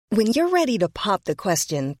When you're ready to pop the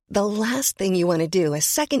question, the last thing you want to do is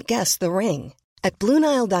second-guess the ring. At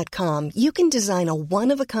BlueNile.com, you can design a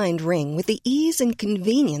one-of-a-kind ring with the ease and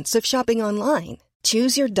convenience of shopping online.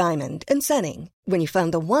 Choose your diamond and setting. When you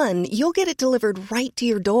find the one, you'll get it delivered right to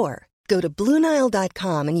your door. Go to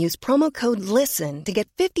BlueNile.com and use promo code LISTEN to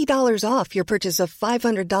get $50 off your purchase of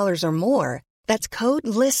 $500 or more. That's code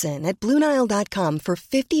LISTEN at BlueNile.com for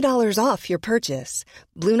 $50 off your purchase.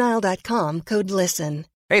 BlueNile.com, code LISTEN.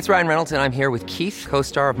 Hey, it's Ryan Reynolds, and I'm here with Keith,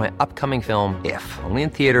 co-star of my upcoming film, If, only in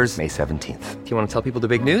theaters May 17th. Do you want to tell people the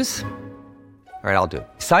big news? All right, I'll do it.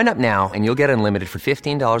 Sign up now and you'll get unlimited for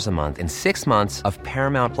 $15 a month and 6 months of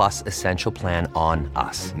Paramount Plus Essential Plan on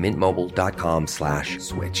us.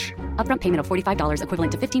 MintMobile.com/switch. Upfront payment of $45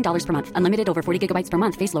 equivalent to $15 per month. Unlimited over 40 gigabytes per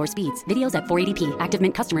month. Face lower speeds. Videos at 480p. Active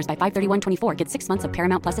Mint customers by 531.24 get 6 months of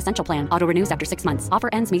Paramount Plus Essential Plan. Auto renews after 6 months. Offer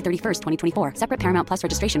ends May 31st, 2024. Separate Paramount Plus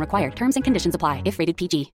registration required. Terms and conditions apply if rated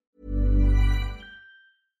PG.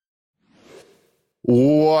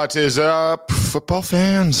 What is up, football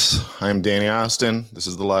fans? I'm Danny Austin. This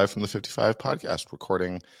is the Live from the 55 podcast,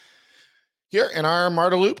 recording here in our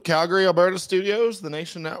Marda Loop, Calgary, Alberta studios, the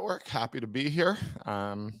Nation Network. Happy to be here.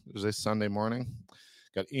 It was a Sunday morning.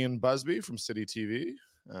 Got Ian Busby from City TV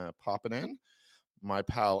popping in, my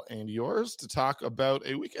pal and yours, to talk about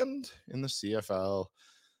a weekend in the CFL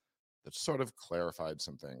that sort of clarified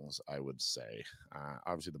some things, I would say.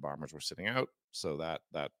 Obviously, the Bombers were sitting out, so that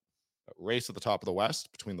race at the top of the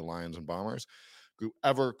West between the Lions and Bombers grew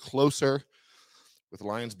ever closer, with the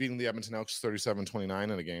Lions beating the Edmonton Elks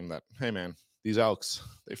 37-29 in a game that, hey man, these Elks,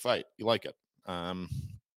 they fight. You like it. They're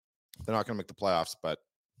not going to make the playoffs, but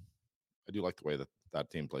I do like the way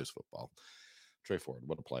that team plays football. Trey Ford,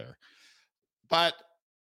 what a player. But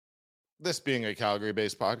this being a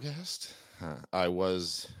Calgary-based podcast, I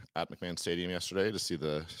was at McMahon Stadium yesterday to see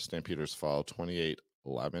the Stampeders fall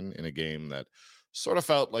 28-11 in a game that sort of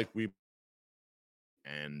felt like we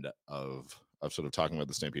end of sort of talking about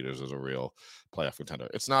the Stampeders as a real playoff contender.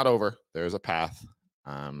 It's not over. There's a path,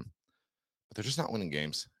 but they're just not winning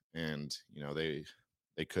games. And, you know, they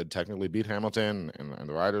could technically beat Hamilton and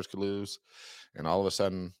the Riders could lose. And all of a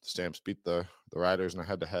sudden, the Stamps beat the Riders in a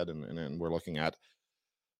head-to-head, and we're looking at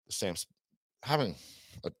the Stamps having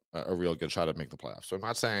a real good shot at making the playoffs. So I'm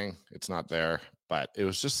not saying it's not there, but it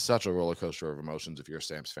was just such a roller coaster of emotions if you're a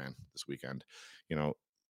Stamps fan this weekend. You know,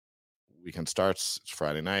 weekend starts, it's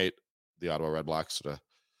Friday night. The Ottawa Redblacks sort of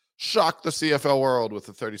shocked the CFL world with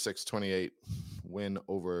a 36-28 win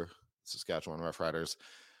over Saskatchewan Roughriders.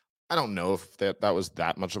 I don't know if that was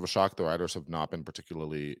that much of a shock. The Riders have not been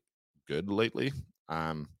particularly good lately,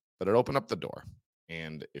 but it opened up the door.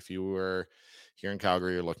 And if you were here in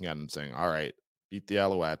Calgary, you're looking at it and saying, all right, beat the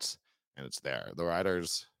Alouettes, and it's there. The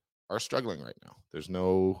Riders are struggling right now. There's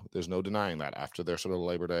no denying that. After their sort of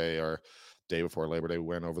Labor Day or day before Labor Day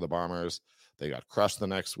win over the Bombers, they got crushed the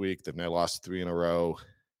next week. They've now lost 3 in a row.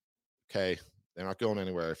 Okay, they're not going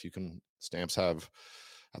anywhere. If you can, Stamps have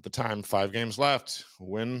at the time 5 games left,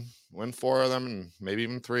 win 4 of them and maybe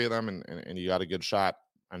even 3 of them, and you got a good shot.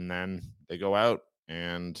 And then they go out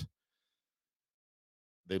and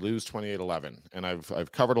they lose 28-11. And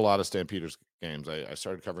I've covered a lot of Stampeders games. I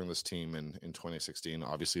started covering this team in 2016.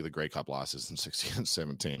 Obviously, the Grey Cup losses in 16 and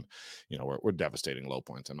 17, you know, we're devastating low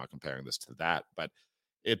points. I'm not comparing this to that, but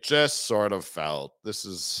it just sort of felt, this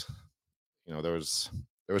is, you know, there was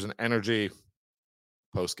an energy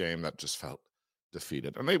post game that just felt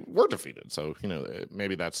defeated, and they were defeated. So, you know,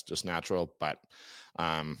 maybe that's just natural, but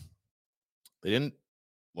they didn't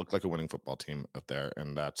look like a winning football team up there.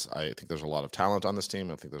 And I think there's a lot of talent on this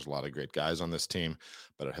team. I think there's a lot of great guys on this team,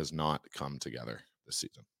 but it has not come together this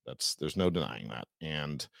season. There's no denying that.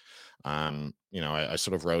 And, you know, I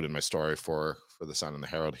sort of wrote in my story for the Sun and the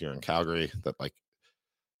Herald here in Calgary that, like,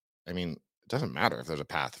 I mean, it doesn't matter if there's a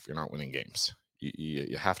path if you're not winning games.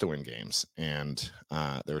 You have to win games. And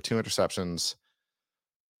there were 2 interceptions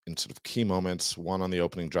in sort of key moments, one on the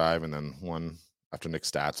opening drive and then one after Nick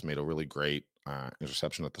Stats made a really great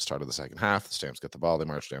interception at the start of the second half. The Stamps get the ball, they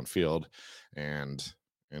march downfield, and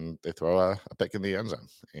they throw a pick in the end zone.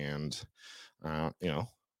 And, you know,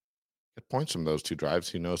 get points from those 2 drives.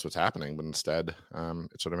 Who knows what's happening? But instead,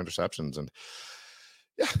 it's sort of interceptions. And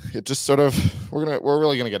yeah, it just sort of, we're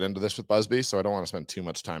really going to get into this with Busby, so I don't want to spend too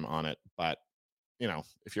much time on it. But, you know,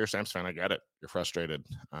 if you're a Stamps fan, I get it. You're frustrated.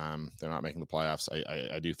 They're not making the playoffs.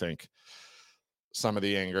 I do think some of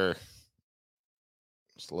the anger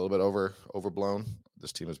just a little bit overblown.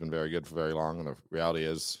 This team has been very good for very long, and the reality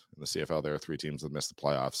is, in the CFL, there are 3 teams that miss the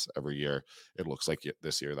playoffs every year. It looks like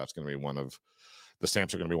this year that's going to be one of the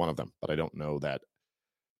Stamps are going to be one of them. But I don't know that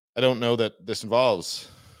this involves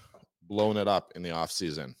blown it up in the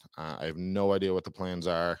offseason. I have no idea what the plans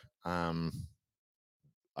are. I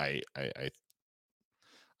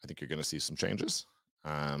think you're going to see some changes.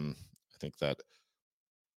 I think that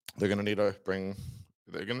they're going to need to bring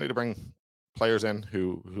players in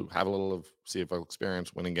who have a little of CFL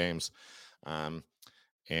experience, winning games.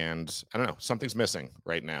 And I don't know, something's missing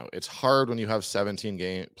right now. It's hard when you have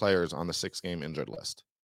 17 players on the 6-game injured list.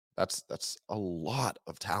 That's a lot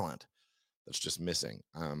of talent that's just missing.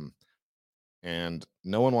 And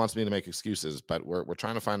no one wants me to make excuses, but we're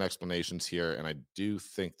trying to find explanations here. And I do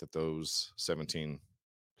think that those 17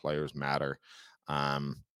 players matter.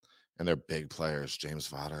 And they're big players. James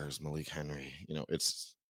Vaughters, Malik Henry,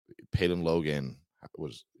 it's Peyton Logan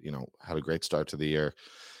was, had a great start to the year.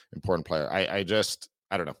 Important player. I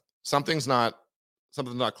don't know. Something's not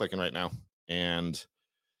clicking right now. And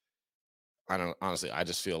honestly, I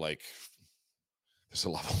just feel like there's a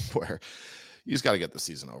level where you just got to get the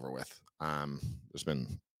season over with. There's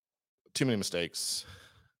been too many mistakes,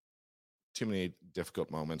 too many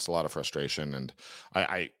difficult moments, a lot of frustration. And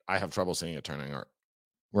I have trouble seeing it turning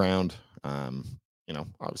around.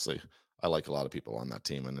 Obviously I like a lot of people on that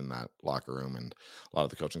team and in that locker room and a lot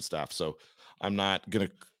of the coaching staff. So I'm not going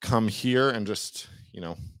to come here and just,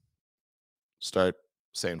 start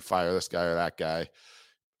saying fire this guy or that guy.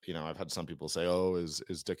 I've had some people say, oh, is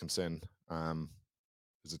Dickinson,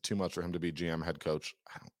 is it too much for him to be GM head coach?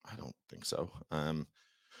 I don't think so. Would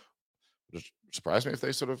it surprise me if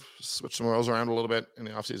they sort of switch some roles around a little bit in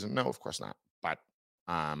the offseason? No, of course not. But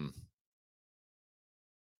I don't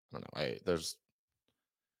know. It's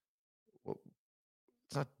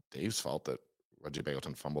not Dave's fault that Reggie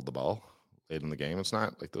Begelton fumbled the ball late in the game. It's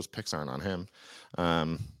not like those picks aren't on him.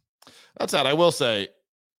 That's that. I will say,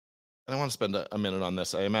 and I want to spend a minute on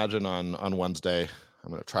this. I imagine on Wednesday, I'm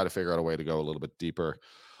going to try to figure out a way to go a little bit deeper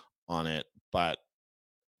on it, but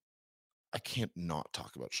I can't not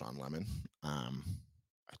talk about Sean Lemon. I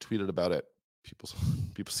tweeted about it. People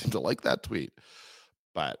seem to like that tweet,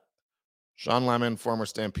 but Sean Lemon, former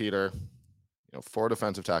Stampeder, 4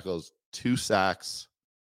 defensive tackles, 2 sacks,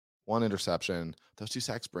 1 interception. Those 2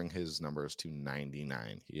 sacks bring his numbers to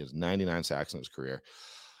 99. He has 99 sacks in his career.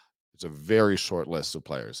 It's a very short list of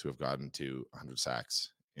players who have gotten to 100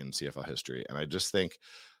 sacks in CFL history. And I just think,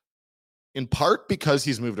 in part because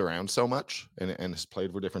he's moved around so much and has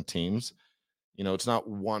played for different teams, it's not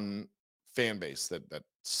one fan base that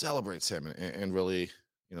celebrates him and really,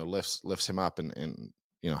 lifts him up and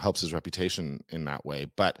helps his reputation in that way.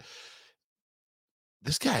 But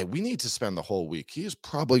this guy, we need to spend the whole week. He is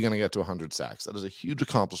probably going to get to 100 sacks. That is a huge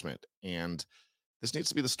accomplishment. And this needs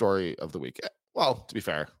to be the story of the week. Well, to be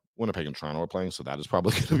fair, Winnipeg and Toronto are playing, so that is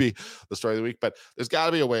probably going to be the story of the week. But there's got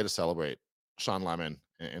to be a way to celebrate Sean Lemon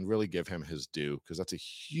and really give him his due, because that's a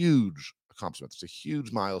huge accomplishment. It's a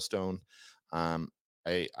huge milestone.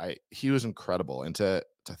 He was incredible. And to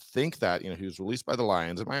think that, he was released by the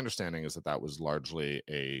Lions, and my understanding is that was largely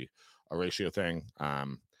a ratio thing.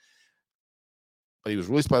 But he was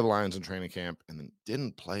released by the Lions in training camp and then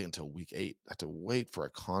didn't play until week 8. Had to wait for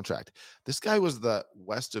a contract. This guy was the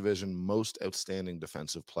West Division most outstanding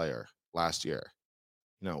defensive player last year.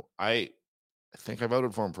 I think I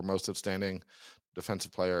voted for him for most outstanding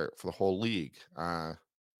defensive player for the whole league.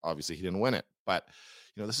 Obviously, he didn't win it. But,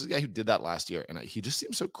 this is a guy who did that last year, and he just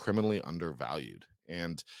seems so criminally undervalued.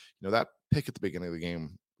 And, that pick at the beginning of the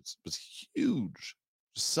game was huge.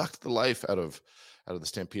 Just sucked the life out of the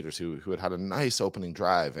Stampeders, who had a nice opening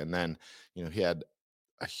drive. And then, he had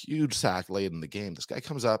a huge sack late in the game. This guy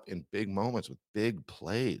comes up in big moments with big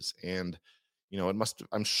plays. And,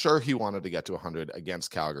 I'm sure he wanted to get to 100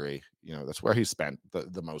 against Calgary. That's where he spent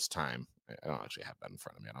the most time. I don't actually have that in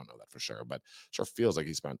front of me. I don't know that for sure, but sure feels like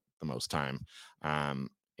he spent the most time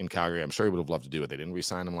in Calgary. I'm sure he would have loved to do it. They didn't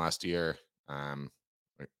re-sign him last year. And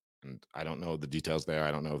I don't know the details there.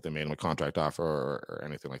 I don't know if they made him a contract offer or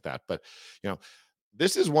anything like that. But,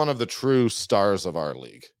 this is one of the true stars of our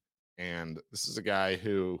league. And this is a guy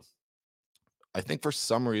who I think for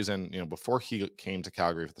some reason, before he came to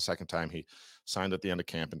Calgary for the second time, he signed at the end of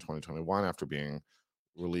camp in 2021 after being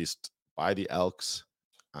released by the Elks.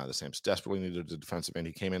 The Saints desperately needed a defensive end.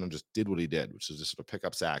 He came in and just did what he did, which is just sort of pick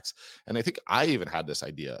up sacks. And I think I even had this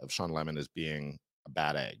idea of Sean Lemon as being a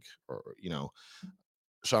bad egg, or,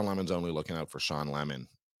 Sean Lemon's only looking out for Sean Lemon.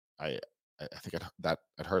 I think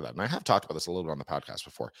I'd heard that. And I have talked about this a little bit on the podcast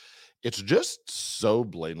before. It's just so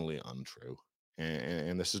blatantly untrue.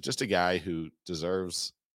 And this is just a guy who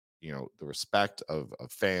deserves, the respect of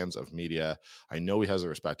fans, of media. I know he has the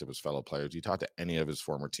respect of his fellow players. You talk to any of his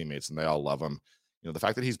former teammates and they all love him. The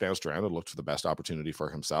fact that he's bounced around and looked for the best opportunity for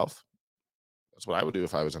himself, that's what I would do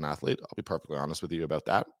if I was an athlete. I'll be perfectly honest with you about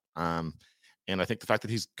that. And I think the fact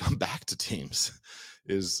that he's come back to teams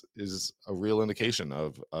is a real indication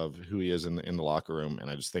of who he is in the locker room. And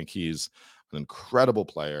I just think he's an incredible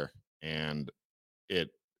player. And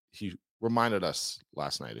he reminded us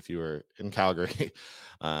last night, if you were in Calgary,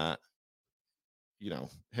 him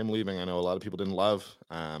leaving, I know a lot of people didn't love,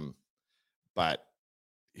 but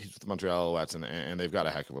he's with the Montreal Alouettes, and they've got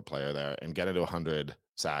a heck of a player there. And getting to 100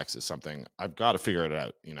 sacks is something I've got to figure it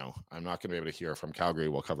out. I'm not going to be able to hear from Calgary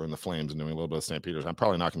while covering the Flames and doing a little bit of St. Peters. I'm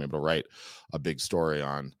probably not going to be able to write a big story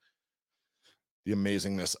on the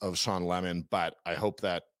amazingness of Sean Lemon, but I hope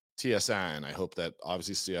that TSN, I hope that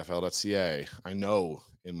obviously CFL.ca, I know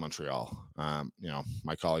in Montreal,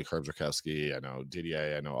 my colleague Herb Zurkowski, I know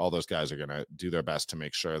Didier, I know all those guys are going to do their best to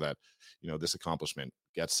make sure that, this accomplishment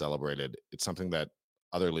gets celebrated. It's something that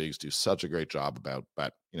other leagues do such a great job about,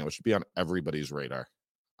 but, it should be on everybody's radar.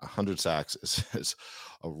 100 sacks is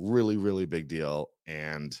a really, really big deal.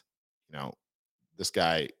 And, this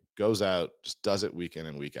guy goes out, just does it week in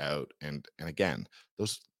and week out. And again,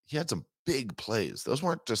 he had some big plays. Those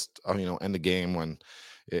weren't just, end the game when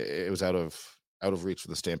it was out of reach for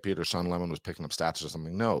the Stampede or Sean Lemon was picking up stats or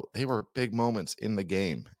something. No, they were big moments in the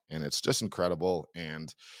game. And it's just incredible.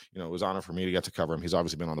 And, it was an honor for me to get to cover him. He's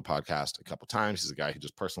obviously been on the podcast a couple of times. He's a guy who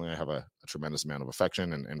just personally I have a tremendous amount of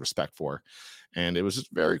affection and respect for. And it was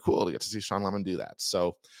just very cool to get to see Sean Lemon do that.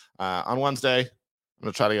 So on Wednesday, I'm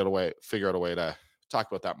going to try to figure out a way to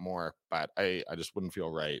talk about that more, but I just wouldn't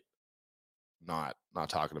feel right not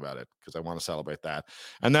talking about it, because I want to celebrate that.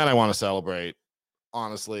 And then I want to celebrate,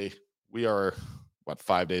 honestly, we are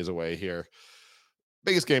 5 days away here.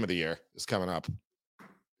 Biggest game of the year is coming up.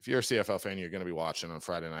 If you're a CFL fan, you're going to be watching on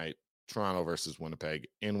Friday night, Toronto versus Winnipeg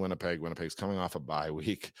in Winnipeg. Winnipeg's coming off a bye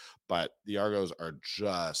week, but the Argos are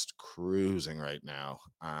just cruising right now.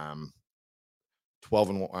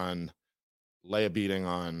 12-1, lay a beating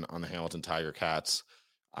on the Hamilton Tiger Cats.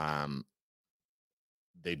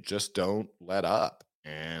 They just don't let up.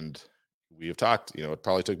 And we have talked, it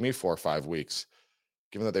probably took me 4 or 5 weeks,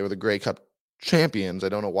 given that they were the Grey Cup champions. I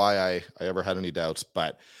don't know why I ever had any doubts,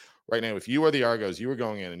 but right now, if you were the Argos, you were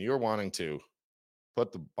going in and you were wanting to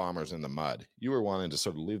put the Bombers in the mud. You were wanting to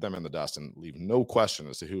sort of leave them in the dust and leave no question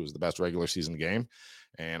as to who was the best regular season game.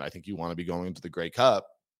 And I think you want to be going into the Grey Cup.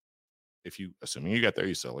 Assuming you get there,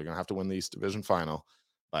 you still are going to have to win the East Division final.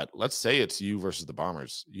 But let's say it's you versus the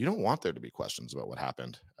Bombers. You don't want there to be questions about what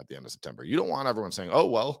happened at the end of September. You don't want everyone saying, oh,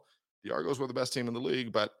 well, the Argos were the best team in the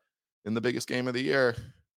league, but in the biggest game of the year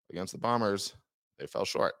against the Bombers, they fell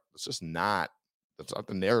short. That's not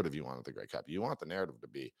the narrative you want at the Grey Cup. You want the narrative to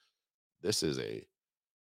be, this is a,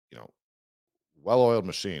 well-oiled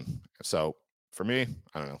machine. So for me,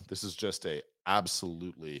 I don't know. This is just a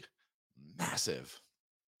absolutely massive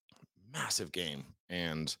game.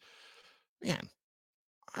 And man,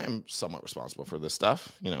 I'm somewhat responsible for this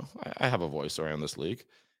stuff. I have a voice around this league,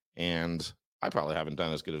 and I probably haven't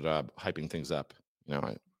done as good a job hyping things up.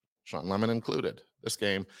 Sean Lemon included. This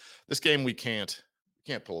game we can't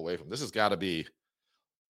pull away from. This has got to be,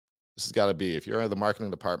 if you're in the marketing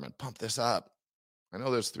department, pump this up. I know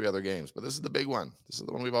there's 3 other games, but this is the big one. This is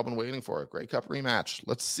the one we've all been waiting for. Grey Cup rematch.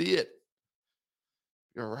 Let's see it.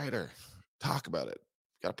 You're a writer. Talk about it.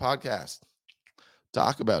 Got a podcast.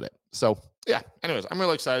 Talk about it. So yeah, anyways, I'm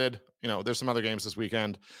really excited. There's some other games this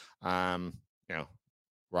weekend. Riders,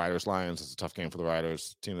 Lions. It's a tough game for the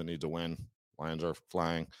Riders. Team that needs to win. Lions are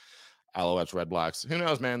flying. Alouettes, Red Blacks. Who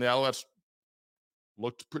knows, man? The Alouettes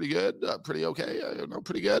looked pretty good, pretty okay.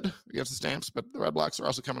 Pretty good against the Stamps, but the Red Blacks are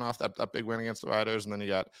also coming off that big win against the Riders. And then you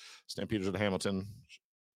got Stampeders at Hamilton.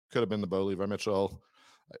 Could have been the Bo Levi Mitchell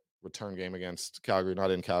return game against Calgary,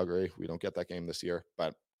 not in Calgary. We don't get that game this year,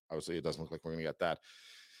 but obviously it doesn't look like we're going to get that.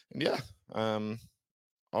 And yeah,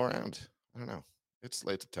 all around, I don't know. It's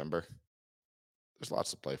late September. There's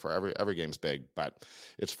lots to play for. Every game's big, but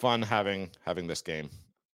it's fun having this game.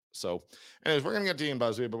 So anyways, we're going to get to Ian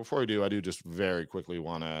Busby, but before we do, I do just very quickly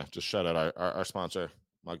want to just shout out our sponsor,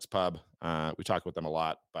 Mugs Pub. We talk with them a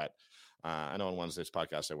lot, but I know on Wednesday's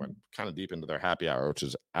podcast, I went kind of deep into their happy hour, which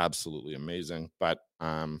is absolutely amazing. But,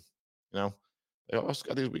 they also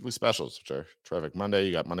got these weekly specials, which are terrific. Monday,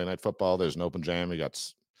 you got Monday Night Football. There's an open jam. You got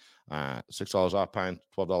 $6 off pint,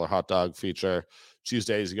 $12 hot dog feature.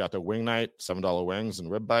 Tuesdays, you got the wing night, $7 wings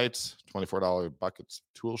and rib bites, $24 buckets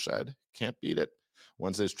tool shed. Can't beat it.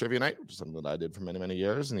 Wednesday's trivia night, which is something that I did for many, many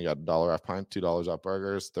years. And you got $1 off pint, $2 off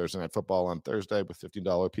burgers. Thursday Night Football on Thursday with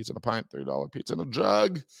 $15 pizza and a pint, $30 pizza and a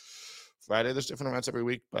jug. Friday, there's different events every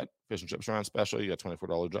week, but fish and chips are on special. You got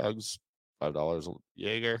 $24 jugs, $5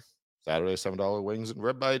 Jaeger. Saturday, $7 wings and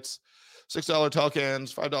rib bites, $6 tall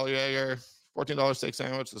cans, $5 Jaeger, $14 steak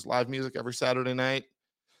sandwich. There's live music every Saturday night.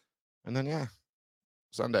 And then, yeah,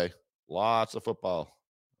 Sunday, lots of football.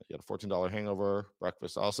 You got a $14 hangover,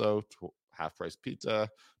 breakfast also, half-price pizza,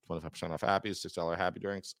 25% off Happy, $6 happy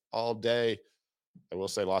drinks all day. I will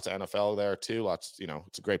say lots of NFL there too. Lots,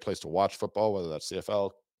 it's a great place to watch football, whether that's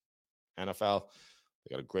CFL, NFL.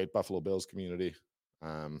 They got a great Buffalo Bills community.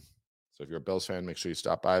 So if you're a Bills fan, make sure you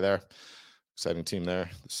stop by there. Exciting team there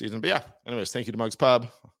this season. But yeah, anyways, thank you to Muggs Pub.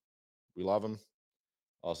 We love them.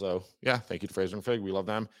 Also, yeah, thank you to Fraser and Fig. We love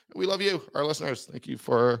them. We love you, our listeners. Thank you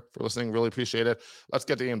for listening. Really appreciate it. Let's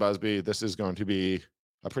get to Ian Busby. This is going to be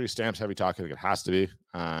a pretty stamps heavy talk. I think it has to be.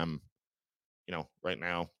 Right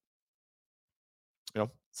now,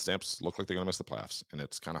 Stamps look like they're going to miss the playoffs, and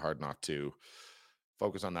it's kind of hard not to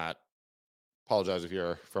focus on that. Apologize if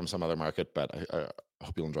you're from some other market, but I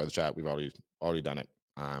hope you'll enjoy the chat. We've already done it.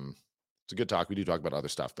 It's a good talk. We do talk about other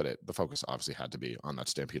stuff, but the focus obviously had to be on that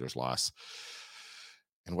Stampeders loss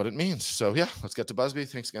and what it means. So yeah, let's get to Busby.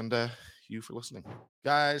 Thanks again to you for listening.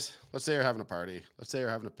 Guys, let's say you're having a party. Let's say you're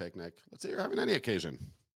having a picnic. Let's say you're having any occasion.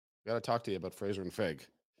 We got to talk to you about Fraser and Fig,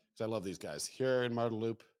 because I love these guys. Here in Marda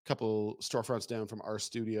Loop, a couple storefronts down from our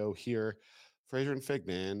studio here. Fraser and Fig,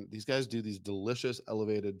 man, these guys do these delicious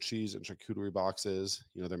elevated cheese and charcuterie boxes.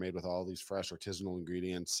 They're made with all these fresh artisanal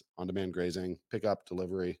ingredients, on-demand grazing, pick up,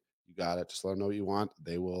 delivery. You got it. Just let them know what you want.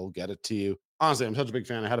 They will get it to you. Honestly, I'm such a big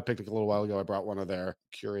fan. I had a picnic a little while ago. I brought one of their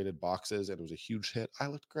curated boxes, and it was a huge hit. I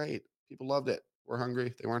looked great. People loved it. We're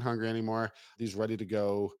hungry. They weren't hungry anymore. These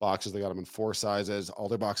ready-to-go boxes, they got them in 4 sizes. All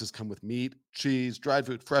their boxes come with meat, cheese, dried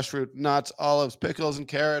fruit, fresh fruit, nuts, olives, pickles, and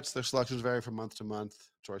carrots. Their selections vary from month to month.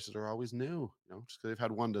 Choices are always new. Just because they've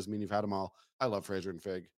had one doesn't mean you've had them all. I love Fraser and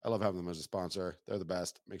Fig. I love having them as a sponsor. They're the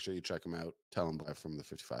best. Make sure you check them out. Tell them Live from the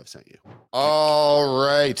 55 sent you. All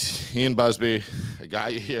right, Ian Busby, I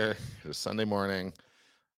got you here. It's Sunday morning.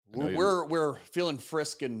 We're feeling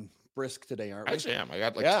frisk and brisk today, aren't we? Actually, I am. I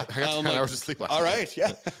got 10 hours of sleep last night. All right,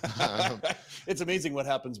 yeah. It's amazing what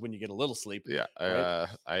happens when you get a little sleep. Yeah,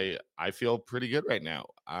 right? I feel pretty good right now.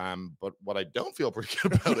 But what I don't feel pretty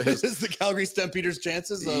good about is the Calgary Stampeders'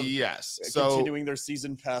 chances of continuing their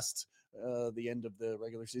season past the end of the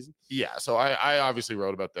regular season. Yeah, so I obviously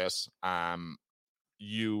wrote about this.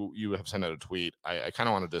 You have sent out a tweet. I kind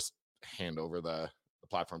of want to just hand over the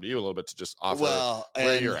platform to you a little bit to just offer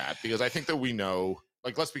where you're at, because I think that we know,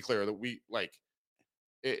 let's be clear that we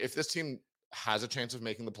if this team has a chance of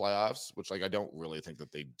making the playoffs, which I don't really think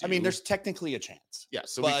that they do. I mean, there's technically a chance. Yeah,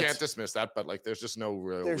 so we can't dismiss that, but there's just no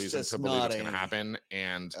real reason to believe it's going to happen.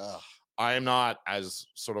 And I am not, as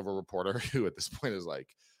sort of a reporter who at this point is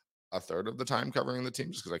a third of the time covering the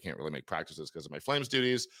team, just because I can't really make practices because of my Flames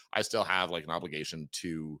duties. I still have an obligation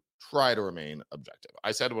to try to remain objective.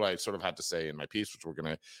 I said what I sort of had to say in my piece, which we're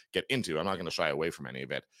going to get into. I'm not going to shy away from any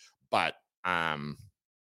of it, but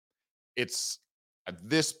it's at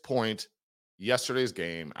this point, yesterday's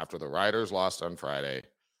game, after the Riders lost on Friday,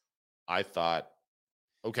 I thought,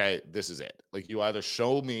 okay, this is it. You either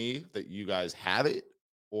show me that you guys have it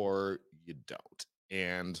or you don't.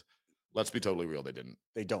 And let's be totally real, they didn't.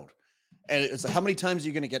 They don't. And it's how many times are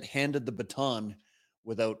you going to get handed the baton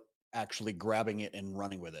without actually grabbing it and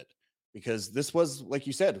running with it? Because this was, like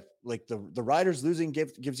you said, the Riders losing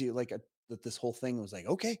gives you this whole thing was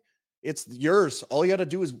okay, it's yours. All you got to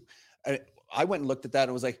do is, I went and looked at that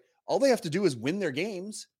and was all they have to do is win their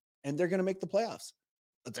games and they're going to make the playoffs.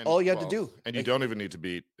 That's all you had to do. And you don't even need to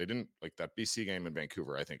beat. They didn't that BC game in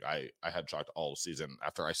Vancouver. I think I had chalked all season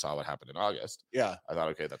after I saw what happened in August. Yeah. I thought,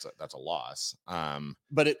 okay, that's a loss.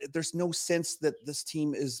 But there's no sense that this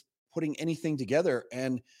team is putting anything together.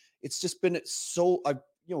 And it's just been so, I've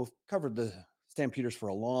covered the Stampeders for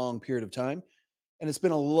a long period of time. And it's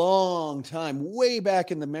been a long time, way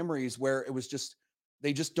back in the memories where it was just,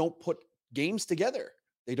 they just don't put games together.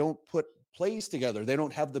 They don't put plays together. They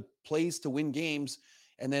don't have the plays to win games.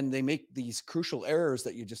 And then they make these crucial errors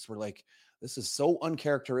that you just were this is so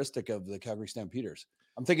uncharacteristic of the Calgary Stampeders.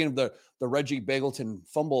 I'm thinking of the Reggie Bagleton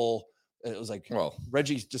fumble. It was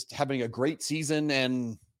Reggie's just having a great season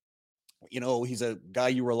and, he's a guy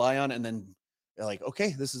you rely on. And then they're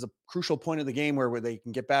okay, this is a crucial point of the game where they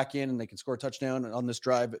can get back in and they can score a touchdown on this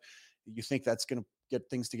drive. You think that's going to get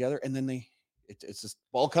things together. And then it's just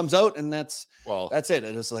ball comes out and that's it.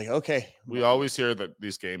 It's okay. We always hear that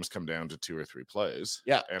these games come down to 2 or 3 plays.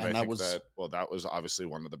 Yeah. And I think that was obviously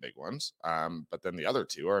one of the big ones. But then the other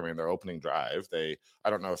two are, their opening drive, I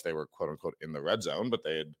don't know if they were quote unquote in the red zone, but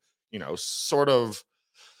they had, sort of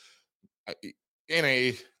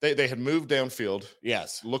they had moved downfield.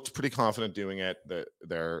 Yes. Looked pretty confident doing it.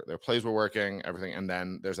 Their plays were working, everything. And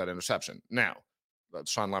then there's that interception. Now, that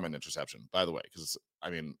Sean Lemon interception, by the way, because I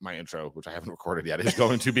mean, my intro, which I haven't recorded yet, is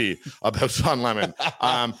going to be about Sean Lemon.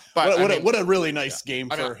 But what a really nice game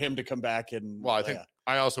for him to come back and. Well, I think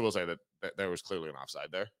I also will say that there was clearly an offside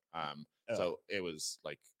there. So it was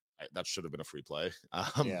like that should have been a free play.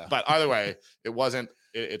 But either way, it wasn't.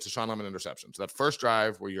 It's a Sean Lemon interception. So that first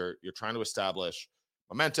drive where you're trying to establish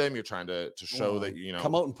momentum, you're trying to show that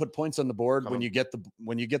come out and put points on the board when you get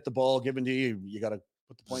the ball given to you. You got to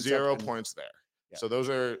put the points. 0 points there. Yeah. So those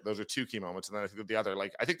are two key moments, and then I think that the other,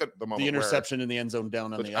 I think that the moment the interception in the end zone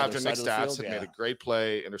down on the other side of the field. Had made a great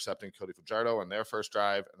play intercepting Cody Fajardo on their first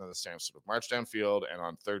drive, and then the Stamps sort of marched downfield, and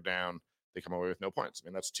on third down they come away with no points. I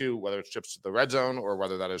mean, that's two, whether it's trips to the red zone or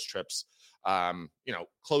whether that is trips,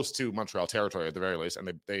 close to Montreal territory at the very least,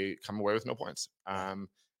 and they come away with no points.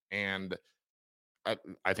 And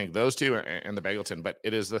I think those two and the Bagleton, but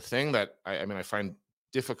it is the thing that I find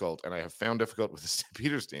difficult, and I have found difficult with the St.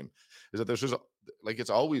 Peter's team, is that there's just it's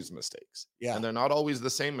always mistakes. Yeah. And they're not always the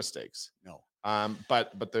same mistakes. No.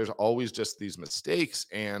 But there's always just these mistakes.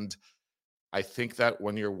 And I think that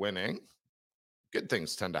when you're winning, good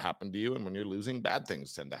things tend to happen to you. And when you're losing, bad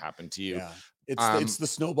things tend to happen to you. Yeah. It's the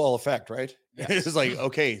snowball effect, right? Yes. It's like,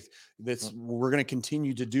 okay, we're going to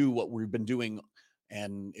continue to do what we've been doing,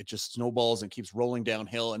 and it just snowballs and keeps rolling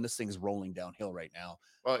downhill. And this thing's rolling downhill right now.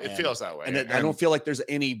 Well, it feels that way. And I don't feel like there's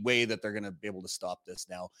any way that they're going to be able to stop this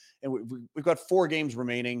now. And we've got 4 games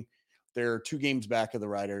remaining. They're 2 games back of the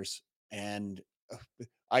Riders. And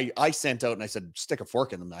I sent out and I said, stick a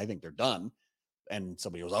fork in them. I think they're done. And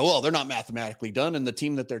somebody was like, well, they're not mathematically done. And the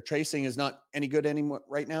team that they're chasing is not any good anymore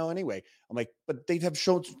right now anyway. I'm like, but they have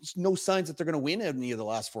shown no signs that they're going to win any of the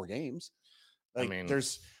last 4 games.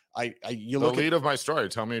 You look lead of my story.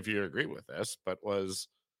 Tell me if you agree with this, but was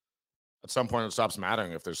at some point it stops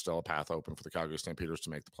mattering if there's still a path open for the Calgary Stampeders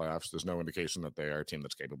to make the playoffs. There's no indication that they are a team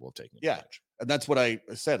that's capable of taking advantage. And that's what I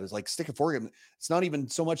said is stick a fork in. It's not even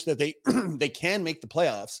so much that they they can make the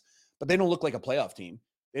playoffs, but they don't look like a playoff team.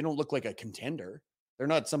 They don't look like a contender. They're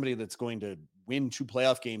not somebody that's going to win 2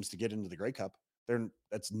 playoff games to get into the Grey Cup.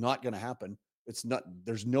 That's not going to happen. It's not.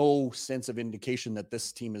 There's no sense of indication that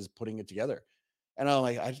this team is putting it together. And I'm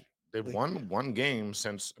like, they've won 1 game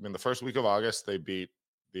since. I mean, the first week of August they beat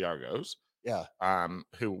the Argos. Yeah.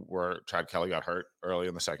 Who were Chad Kelly got hurt early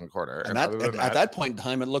in the second quarter. And at that point in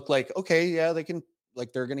time, it looked like, okay, yeah, they can,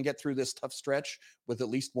 they're going to get through this tough stretch with at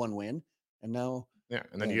least 1 win. And now. Yeah.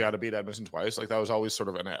 And then you got to beat Edmonton twice. That was always sort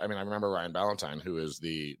of I remember Ryan Ballantyne, who is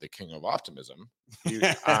the king of optimism.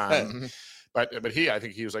 But I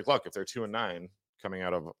think he was like, look, if they're 2-9 coming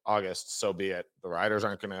out of August, so be it. The Riders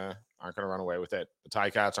aren't gonna run away with it. The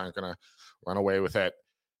Ticats aren't gonna run away with it.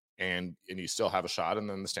 And you still have a shot, and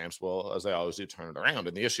then the Stamps will, as they always do, turn it around.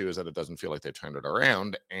 And the issue is that it doesn't feel like they turned it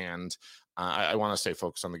around. And I want to stay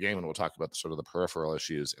focused on the game, and we'll talk about the peripheral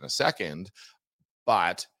issues in a second.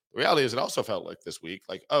 But the reality is, it also felt like this week,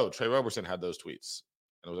 Trey Roberson had those tweets,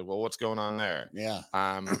 and I was like, well, what's going on there? Yeah.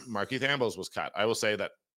 Markeith Ambles was cut. I will say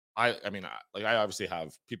that I obviously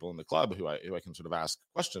have people in the club who I can sort of ask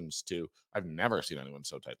questions to. I've never seen anyone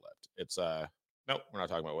so tight-lipped. It's nope, we're not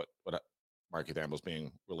talking about what Markeith Ambles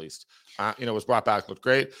being released. Was brought back, looked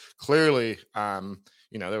great. Clearly,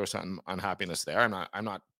 there was some unhappiness there. I'm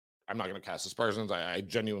not going to cast aspersions. I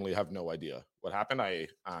genuinely have no idea what happened.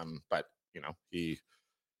 But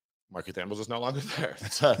Markeith Ambles is no longer there.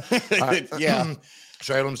 Yeah.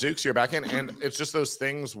 Shylem Zukes, you're back in, and it's just those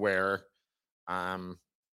things where,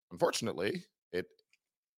 unfortunately,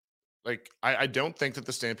 I don't think that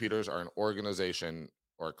the Stampeders are an organization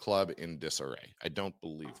or a club in disarray. I don't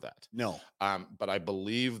believe that. No. But I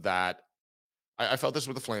believe that I felt this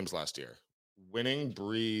with the Flames last year. Winning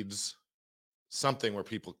breeds something where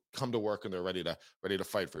people come to work and they're ready to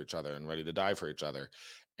fight for each other and ready to die for each other.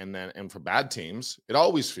 And for bad teams, it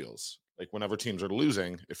always feels like whenever teams are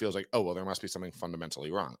losing, it feels like, oh, well, there must be something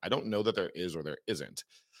fundamentally wrong. I don't know that there is or there isn't,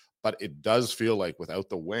 but it does feel like without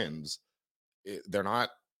the wins, there's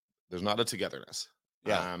not a togetherness.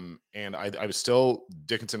 Yeah. And I was still,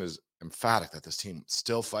 Dickinson is emphatic that this team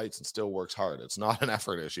still fights and still works hard. It's not an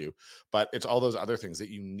effort issue, but it's all those other things that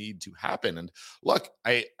you need to happen. And look,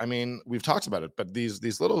 I mean, we've talked about it, but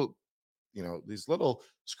these little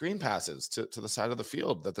screen passes to the side of the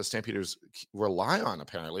field that the Stampeders rely on,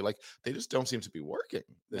 apparently, they just don't seem to be working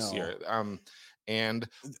this year. And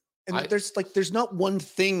there's not one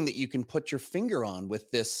thing that you can put your finger on with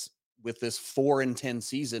this 4-10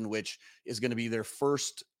 season, which is going to be their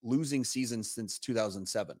first losing season since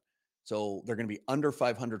 2007. So they're going to be under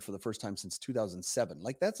 500 for the first time since 2007.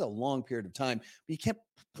 That's a long period of time, but you can't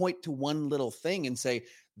point to one little thing and say,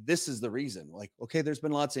 this is the reason. Okay, there's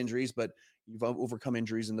been lots of injuries, but you've overcome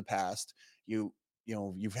injuries in the past. You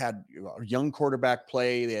you've had a young quarterback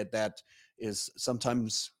play that is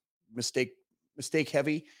sometimes mistake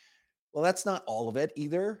heavy. Well, that's not all of it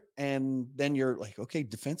either. And then you're like, okay,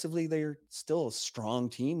 defensively, they're still a strong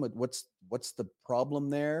team. What's the problem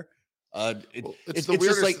there? It's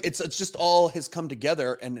just like it's just all has come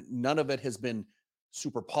together, and none of it has been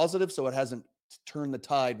super positive. So it hasn't turned the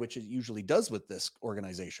tide, which it usually does with this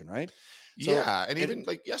organization, right? Yeah, and even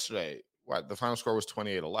like yesterday, the final score was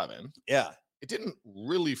 28-11. Yeah, it didn't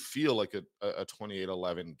really feel like a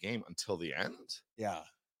 28-11 game until the end. Yeah.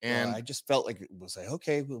 And I just felt like it was like,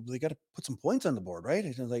 okay, well, they got to put some points on the board, right?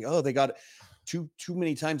 And it was like, oh, they got too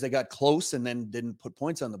many times they got close and then didn't put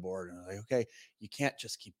points on the board. And I was like, okay, you can't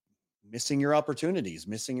just keep missing your opportunities.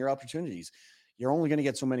 You're only going to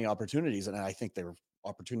get so many opportunities. And I think their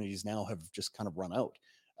opportunities now have just kind of run out.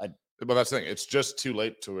 But that's the thing. It's just too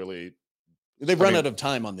late to really. They've run out of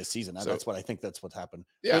time on this season. That's what I think. That's what happened.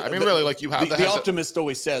 Yeah, I mean, really, like you have the optimist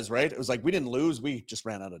always says, right? It was like, we didn't lose. We just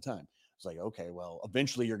ran out of time. It's like, okay, well,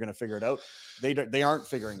 eventually you're going to figure it out. They aren't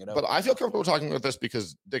figuring it out. But I feel comfortable talking about this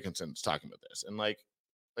because Dickinson's talking about this. And like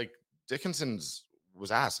Dickinson's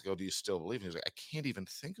was asked, do you still believe? And he was like, I can't even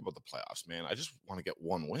think about the playoffs, man. I just want to get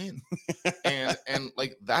one win. and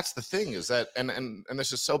like, that's the thing is that, and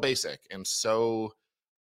this is so basic and so,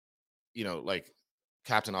 like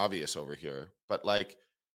Captain Obvious over here, but like,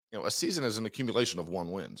 a season is an accumulation of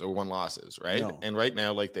 1 wins or 1 losses, right? No. And right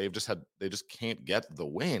now, like they just can't get the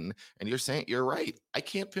win. And you're right. I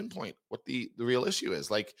can't pinpoint what the real issue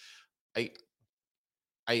is. Like, you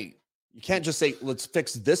can't just say, let's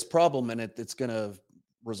fix this problem and it's going to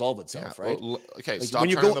resolve itself, right? Well, okay, like stop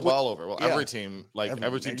turning the ball over. Well, every team,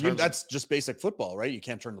 every team, that's just basic football, right? You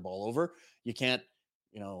can't turn the ball over. You can't,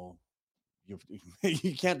 you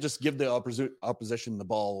can't just give the opposition the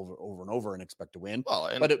ball over and over and expect to win.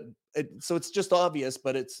 Well, but so it's just obvious.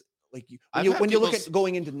 But it's like when you look at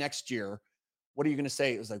going into next year, what are you going to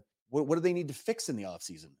say? It was like, what do they need to fix in the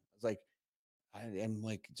offseason? It's like, and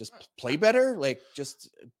like just play better. Like just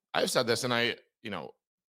I've said this, and I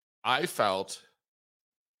felt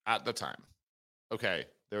at the time, okay,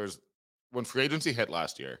 when free agency hit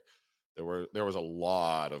last year, there was a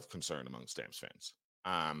lot of concern among Stamps fans.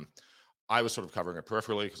 I was sort of covering it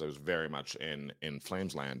peripherally because I was very much in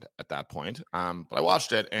Flames land at that point. But I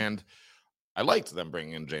watched it and I liked them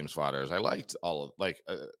bringing in James Fodders. I liked all of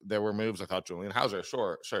there were moves. I thought Julian Hauser,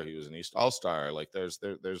 sure, he was an East All-Star. Like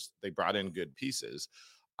they brought in good pieces.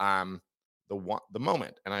 The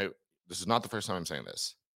moment, and this is not the first time I'm saying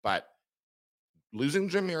this, but losing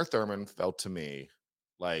Jameer Thurman felt to me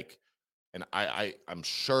like. And I'm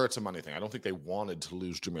sure it's a money thing. I don't think they wanted to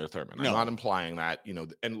lose Jameer Thurman. No. I'm not implying that,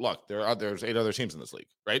 and look, there's 8 other teams in this league,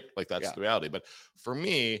 right? Like that's the reality. But for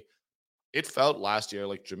me, it felt last year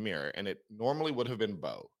like Jameer, and it normally would have been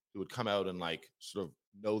Bo, who would come out and like sort of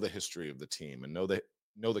know the history of the team and know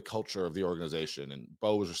the culture of the organization. And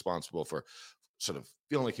Bo was responsible for sort of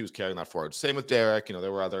feeling like he was carrying that forward. Same with Derek.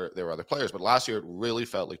 There were other players, but last year it really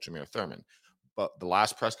felt like Jameer Thurman. But the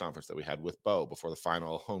last press conference that we had with Bo before the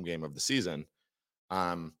final home game of the season,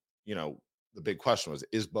 the big question was,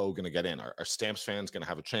 is Bo going to get in? Are Stamps fans going to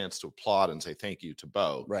have a chance to applaud and say thank you to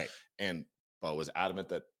Bo? Right. And Bo was adamant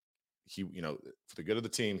that he, for the good of the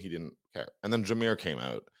team, he didn't care. And then Jameer came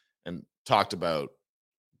out and talked about,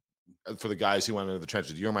 for the guys who went into the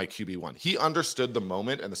trenches, you're my QB1. He understood the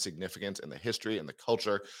moment and the significance and the history and the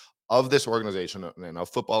culture of this organization and of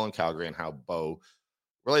football in Calgary and how Bo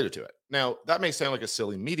related to it. Now, that may sound like a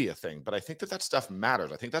silly media thing, but I think that stuff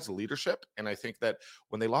matters. I think that's leadership. And I think that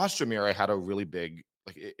when they lost Jameer, I had a really big,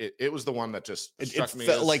 like, it was the one that just struck me.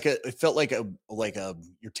 It felt like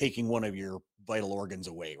you're taking one of your vital organs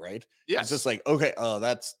away, right? Yeah. It's just like, okay,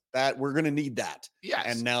 that's that. We're going to need that. Yes.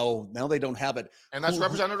 And now they don't have it. And that's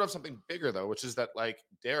representative of something bigger, though, which is that, like,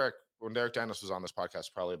 when Derek Dennis was on this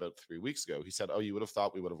podcast probably about 3 weeks ago, he said, oh, you would have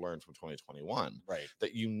thought we would have learned from 2021, right?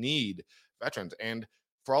 That you need veterans. And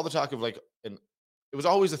for all the talk of and it was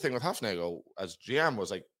always the thing with Hufnagel as GM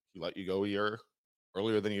was like, he let you go a year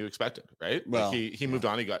earlier than you expected, right? Well, like he moved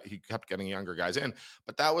on. He kept getting younger guys in,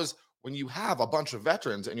 but that was when you have a bunch of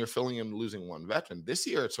veterans and you're filling in losing one veteran. This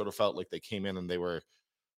year, it sort of felt like they came in and they were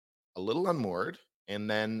a little unmoored. And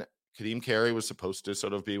then Kadeem Carey was supposed to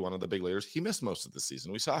sort of be one of the big leaders. He missed most of the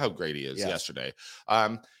season. We saw how great he is yesterday.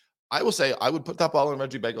 I will say I would put that ball in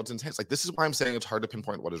Reggie Begelton's hands. Like, this is why I'm saying it's hard to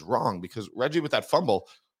pinpoint what is wrong, because Reggie with that fumble,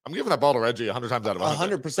 I'm giving that ball to Reggie 100 times out of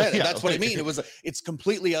 100. 100%. Yeah, that's what I mean. It's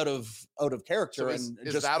completely out of character. So is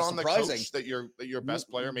just that on surprising. The coach that your best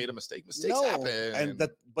player made a mistake? Mistakes no. happen.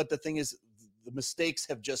 But the thing is, the mistakes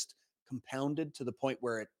have just compounded to the point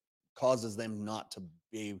where it causes them not to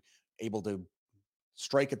be able to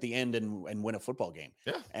strike at the end and win a football game.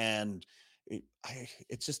 Yeah. And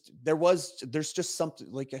it's just, there's just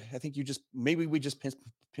something, like, I think maybe we just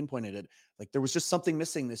pinpointed it. Like, there was just something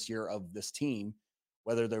missing this year of this team,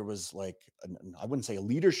 whether there was like, I wouldn't say a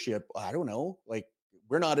leadership. I don't know. Like,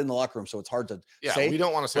 we're not in the locker room, so it's hard to say. We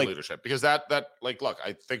don't want to say like, leadership, because that like, look,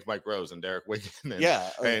 I think Mike Rose and Derek Wigan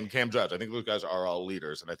and Cam Judge, I think those guys are all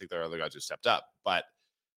leaders, and I think there are other guys who stepped up. But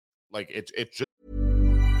like, it just.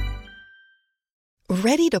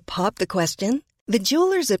 Ready to pop the question? The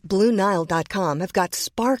jewelers at BlueNile.com have got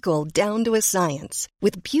sparkle down to a science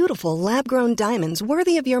with beautiful lab-grown diamonds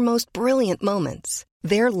worthy of your most brilliant moments.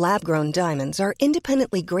 Their lab-grown diamonds are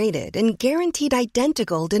independently graded and guaranteed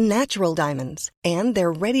identical to natural diamonds, and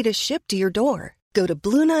they're ready to ship to your door. Go to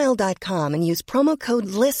BlueNile.com and use promo code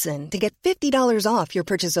LISTEN to get $50 off your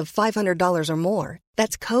purchase of $500 or more.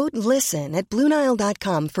 That's code LISTEN at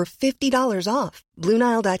BlueNile.com for $50 off.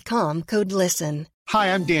 BlueNile.com, code LISTEN.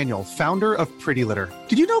 Hi, I'm Daniel, founder of Pretty Litter.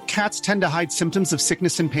 Did you know cats tend to hide symptoms of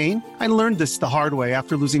sickness and pain? I learned this the hard way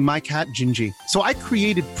after losing my cat, Gingy. So I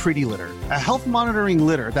created Pretty Litter, a health monitoring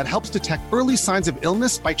litter that helps detect early signs of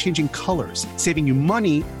illness by changing colors, saving you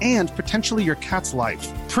money and potentially your cat's life.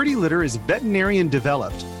 Pretty Litter is veterinarian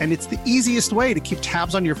developed, and it's the easiest way to keep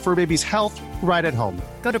tabs on your fur baby's health right at home.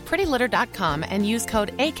 Go to prettylitter.com and use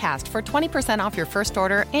code ACAST for 20% off your first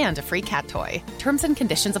order and a free cat toy. Terms and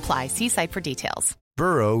conditions apply. See site for details.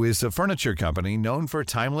 Burrow is a furniture company known for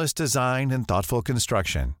timeless design and thoughtful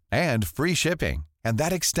construction, and free shipping, and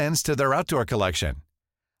that extends to their outdoor collection.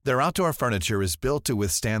 Their outdoor furniture is built to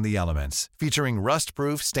withstand the elements, featuring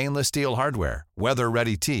rust-proof stainless steel hardware,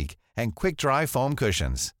 weather-ready teak, and quick-dry foam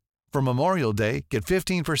cushions. For Memorial Day, get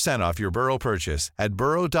 15% off your Burrow purchase at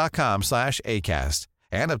burrow.com/ACAST,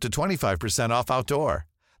 and up to 25% off outdoor.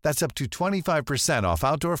 That's up to 25% off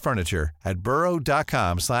outdoor furniture at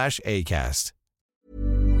burrow.com/ACAST.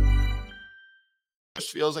 It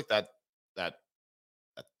just feels like that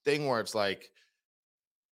thing where it's like,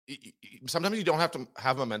 sometimes you don't have to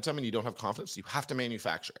have momentum and you don't have confidence. You have to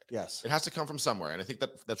manufacture it. Yes. It has to come from somewhere. And I think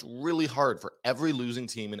that's really hard for every losing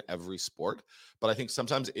team in every sport. But I think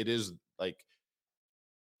sometimes it is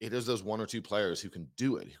those one or two players who can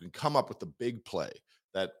do it, who can come up with the big play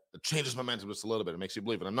that changes momentum just a little bit. It makes you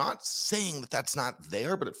believe. And I'm not saying that that's not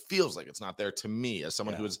there, but it feels like it's not there to me as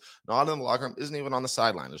someone who is not in the locker room, isn't even on the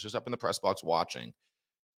sideline. It's just up in the press box watching.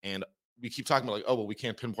 And we keep talking about like, oh, well, we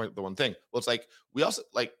can't pinpoint the one thing. Well, it's like, we also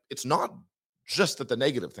like, it's not just that the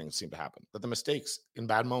negative things seem to happen, that the mistakes in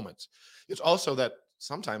bad moments. It's also that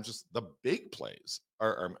sometimes just the big plays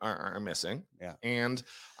are missing. Yeah. And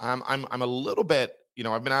I'm a little bit,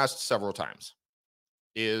 I've been asked several times,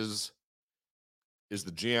 is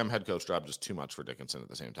the GM head coach job just too much for Dickinson at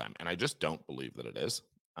the same time? And I just don't believe that it is.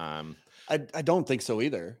 I don't think so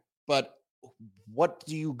either. But what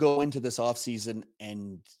do you go into this offseason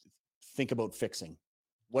and think about fixing?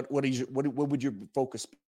 What would your focus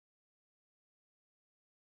be?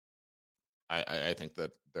 I think that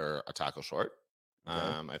they're a tackle short.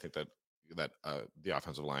 Okay. I think that the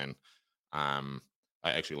offensive line, I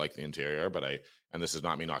actually like the interior, and this is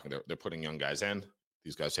not me knocking, they're putting young guys in.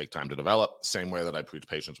 These guys take time to develop, same way that I preach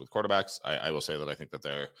patience with quarterbacks. I will say that I think that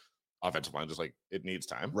their offensive line, just like, it needs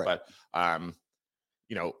time. Right. But,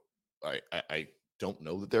 I don't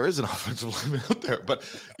know that there is an offensive lineman out there, but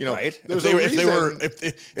right.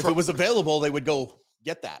 If it was available, they would go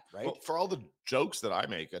get that, right? Well, for all the jokes that I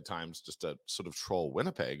make at times, just to sort of troll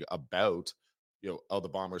Winnipeg about, the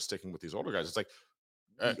Bombers sticking with these older guys. It's like,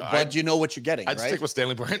 but you know what you're getting, I'd right? stick with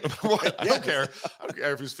Stanley Bryant. I don't care. I don't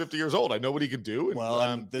care if he's 50 years old. I know what he can do.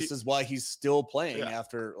 And, this is why he's still playing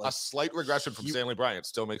after a slight regression from Stanley Bryant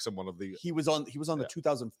still makes him one of the. He was on the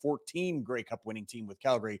 2014 Grey Cup winning team with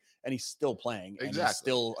Calgary, and he's still playing. And he's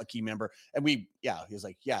still a key member. And he's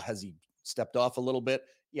like, has he stepped off a little bit?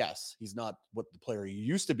 Yes, he's not what the player he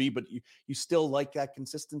used to be, but you still like that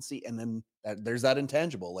consistency. And then there's that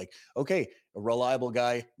intangible, like, okay, a reliable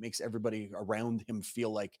guy makes everybody around him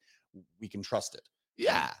feel like we can trust it.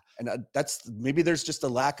 Yeah. And that's, maybe there's just a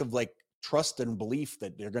lack of like trust and belief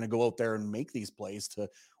that they're going to go out there and make these plays to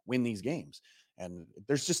win these games. And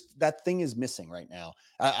there's just, that thing is missing right now.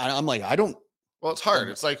 I'm like, well, it's hard.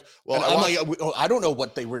 It's like, well, I don't know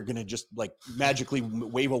what they were going to just like magically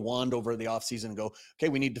wave a wand over the offseason and go, okay,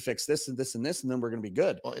 we need to fix this and this and this, and then we're going to be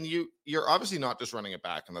good. Well, and you're obviously not just running it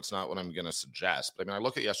back, and that's not what I'm going to suggest. But I mean, I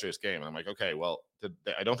look at yesterday's game, and I'm like, okay, well,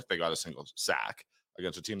 I don't think they got a single sack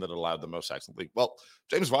against a team that allowed the most sacks in the league. Well,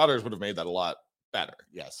 James Waters would have made that a lot better.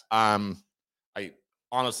 Yes. I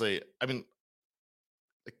honestly, I mean,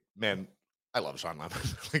 man, I love Sean Lemon.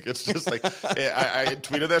 Like, it's just like I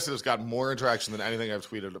tweeted this and it's got more interaction than anything I've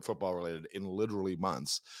tweeted football related in literally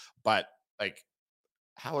months. But like,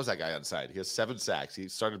 how is that guy outside? He has 7 sacks. He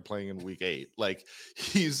started playing in week 8. Like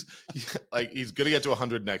he's going to get to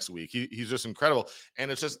 100 next week. He's just incredible.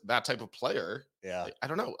 And it's just that type of player. Yeah. I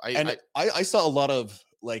don't know. I saw a lot of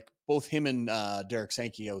like both him and Derek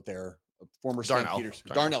Sankey out there, former Stampeders.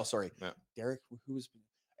 Darnell, sorry. Yeah. Derek,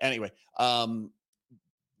 anyway,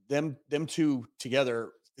 them two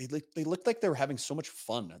together, they looked like they were having so much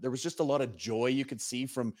fun. There was just a lot of joy you could see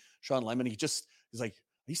from Sean Lemon. He's like,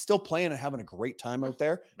 he's still playing and having a great time out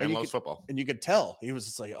there. Man loves football. And you could tell he was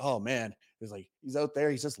just like, oh man, he's out there.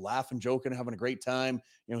 He's just laughing, joking, having a great time.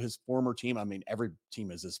 You know, his former team. I mean, every team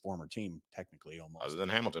is his former team, technically, almost. Other than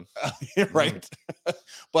Hamilton. Right.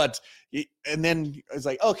 But and then it's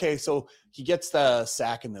like, okay, so he gets the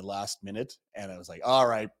sack in the last minute. And I was like, all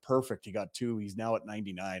right, perfect. He got 2. He's now at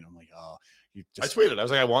 99. I'm like, oh, I tweeted. I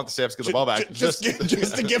was like, I want the Stamps to get the ball back. Just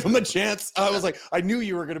to give him a chance. I was like, I knew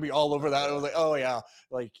you were going to be all over that. I was like, oh yeah,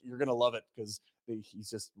 like you're going to love it because he's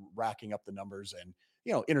just racking up the numbers. And,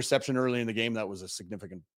 you know, interception early in the game, that was a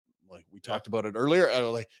significant, like we talked about it earlier.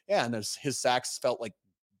 And his sacks felt like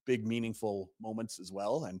big, meaningful moments as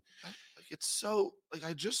well. And it's so like,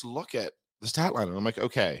 I just look at the stat line and I'm like,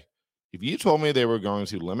 okay, if you told me they were going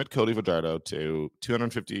to limit Cody Fajardo to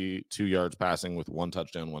 252 yards passing with 1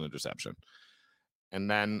 touchdown, 1 interception,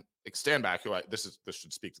 and then Stanback, who this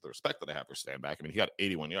should speak to the respect that I have for Stanback. I mean, he got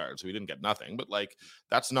 81 yards, so he didn't get nothing, but like,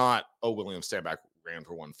 that's not, William Stanback ran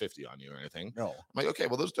for 150 on you or anything. No. I'm like, okay,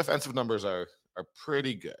 well, those defensive numbers are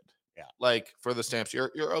pretty good. Yeah. Like for the Stamps,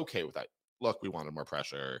 you're okay with that. Look, we wanted more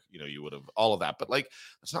pressure. You know, you would have all of that, but like,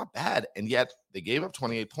 it's not bad. And yet they gave up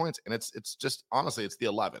 28 points, and it's just, honestly, it's the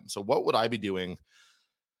 11. So what would I be doing?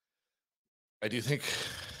 I do think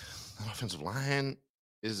the offensive line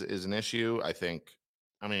is an issue.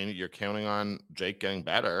 I mean, you're counting on Jake getting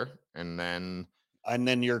better, and then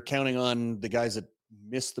you're counting on the guys that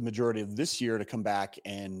missed the majority of this year to come back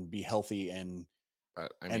and be healthy and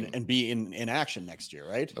be in action next year,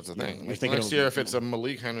 right? That's the thing. Next year, if it's a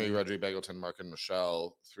Malik Henry, Reggie Beggleton, Mark and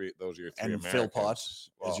Michelle, those are your 3 and Americans. Phil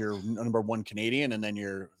Potts is your number 1 Canadian, and then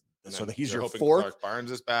he's your 4th. Clark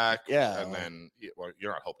Barnes is back, yeah, and then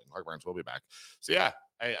you're not hoping Clark Barnes will be back. So yeah,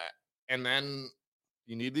 and then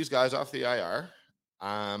you need these guys off the IR,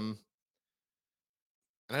 and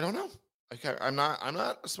I don't know. Like I'm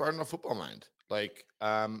not smart enough football mind, like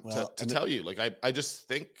to tell you. Like I just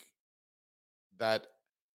think that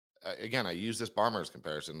again, I use this Bombers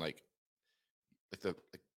comparison. Like the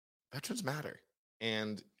veterans matter,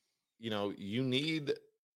 and you know, you need.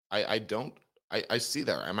 I see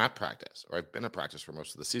there. I'm at practice, or I've been at practice for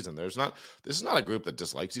most of the season. This is not a group that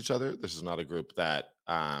dislikes each other. This is not a group that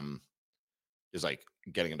is like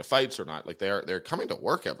getting into fights or not. Like they're coming to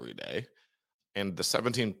work every day, and the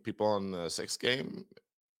 17 people in the 6th game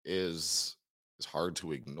is hard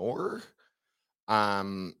to ignore.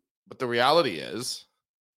 But the reality is,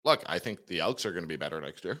 look, I think the Elks are going to be better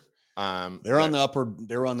next year. They're on the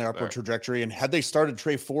upward trajectory, and had they started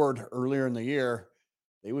Trey Ford earlier in the year,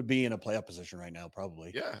 they would be in a playoff position right now,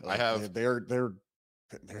 probably. Yeah, like,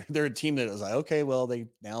 they're a team that is like, okay, well, they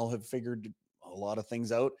now have figured a lot of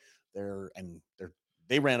things out.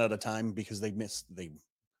 They ran out of time because they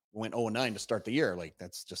went 0-9 to start the year. Like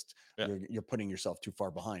that's just you're putting yourself too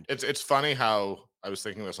far behind. It's funny how I was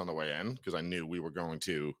thinking this on the way in because I knew we were going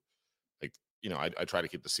to, like, you know, I try to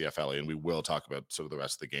keep the CFL and we will talk about sort of the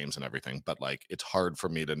rest of the games and everything, but like it's hard for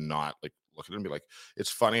me to not like look at it and be like,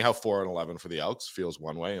 it's funny how 4-11 for the Elks feels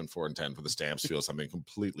one way and 4-10 for the Stamps feels something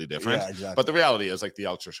completely different. Yeah, exactly. But the reality is like the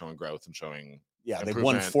Elks are showing growth and showing they've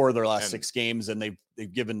won 4 of their last 6 games, and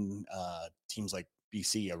they've given teams like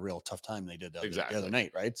BC a real tough time. They did the other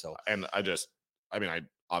night, right? So, and I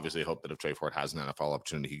obviously hope that if Trey Ford has an NFL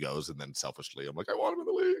opportunity, he goes, and then selfishly, I'm like, I want him in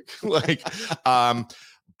the league.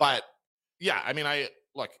 But yeah, I mean, I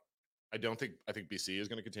think BC is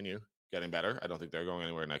going to continue getting better. I don't think they're going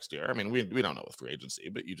anywhere next year. I mean, we don't know with free agency,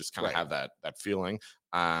 but you just kind of have that feeling.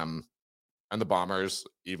 And the Bombers,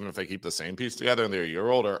 even if they keep the same piece together and they're a year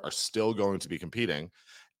older, are still going to be competing.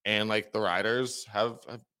 And like the Riders have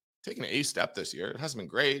taken a step this year. It hasn't been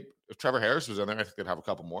great. If Trevor Harris was in there, I think they'd have a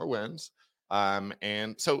couple more wins.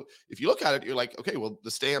 And so if you look at it, you're like, okay, well,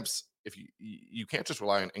 the Stamps, if you can't just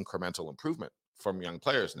rely on incremental improvement from young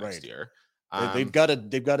players next year. They've got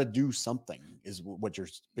to do something is what you're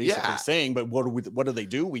basically saying. But what do they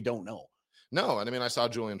do? We don't know. No. And I mean, I saw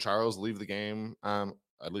Julian Charles leave the game,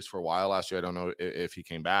 at least for a while last year. I don't know if he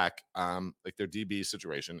came back. Like their DB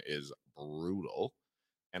situation is brutal.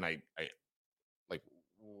 And I like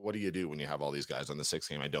what do you do when you have all these guys on the 6th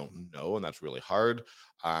game? I don't know, and that's really hard.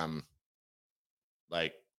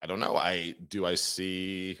 Like, I don't know. I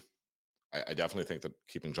definitely think that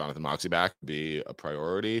keeping Jonathan Moxey back would be a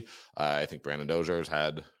priority. I think Brandon Dozier's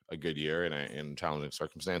had a good year in challenging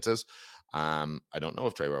circumstances. I don't know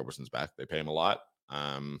if Trey Roberson's back. They pay him a lot.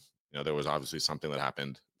 There was obviously something that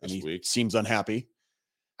happened this week. Seems unhappy.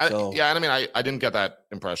 I didn't get that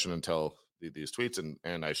impression until these tweets,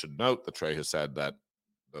 and I should note that Trey has said that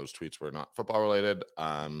those tweets were not football related.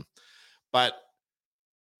 But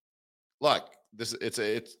look,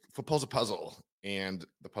 it's football's a puzzle, and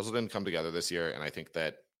the puzzle didn't come together this year. And I think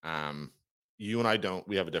that you and I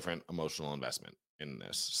we have a different emotional investment in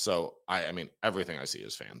this. So I mean, everything I see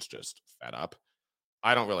as fans just fed up.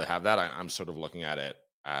 I don't really have that. I'm sort of looking at it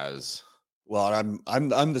as well.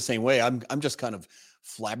 I'm the same way. I'm just kind of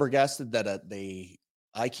flabbergasted that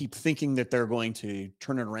I keep thinking that they're going to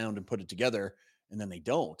turn it around and put it together, and then they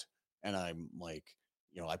don't. And I'm like,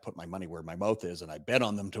 I put my money where my mouth is, and I bet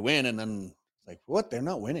on them to win. And then like, what? They're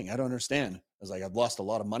not winning. I don't understand. I was like, I've lost a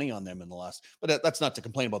lot of money on them in the last, but that's not to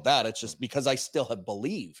complain about that. It's just because I still have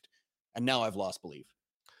believed, and now I've lost belief.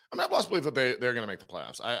 I mean, I've lost belief that they're going to make the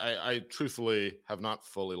playoffs. I truthfully have not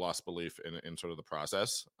fully lost belief in sort of the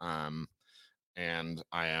process. And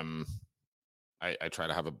I try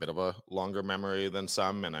to have a bit of a longer memory than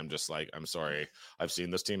some, and I'm just like, I'm sorry. I've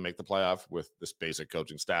seen this team make the playoff with this basic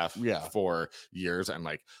coaching staff for years, and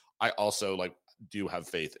like I also like do have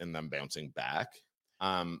faith in them bouncing back,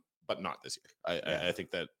 but not this year. I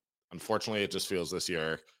think that unfortunately it just feels this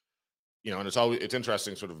year. And it's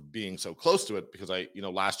interesting sort of being so close to it, because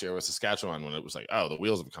last year was Saskatchewan when it was like, oh, the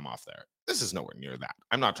wheels have come off there. This is nowhere near that.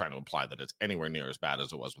 I'm not trying to imply that it's anywhere near as bad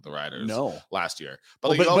as it was with the Riders last year.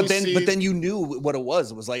 But then you knew what it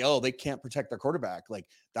was. It was like, oh, they can't protect their quarterback. Like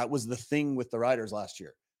that was the thing with the Riders last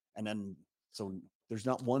year. And then so there's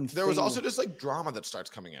not one thing. There was also just like drama that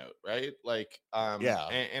starts coming out, right? Like and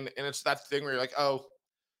it's that thing where you're like, oh,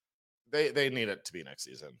 they need it to be next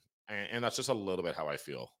season. And that's just a little bit how I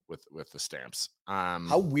feel with the Stamps.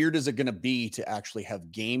 How weird is it going to be to actually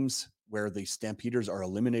have games where the Stampeders are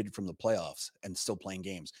eliminated from the playoffs and still playing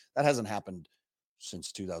games? That hasn't happened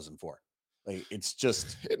since 2004. Like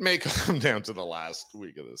it may come down to the last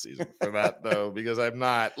week of the season for that though, because I'm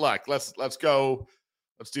not. Look, let's go.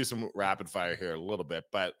 Let's do some rapid fire here a little bit,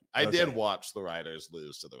 but I did watch the Riders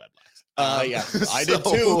lose to the Red Blacks. Yeah, I did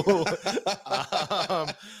too.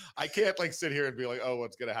 I can't like sit here and be like, oh,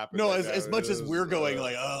 what's going to happen? No, as much as we're going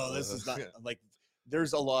like, oh, this is not like,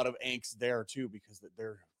 there's a lot of angst there too, because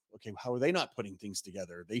they're okay. How are they not putting things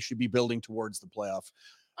together? They should be building towards the playoff.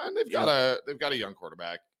 And they've got a young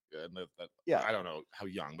quarterback. And I don't know how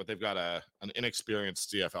young, but they've got an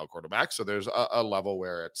inexperienced CFL quarterback. So there's a level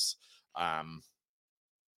where it's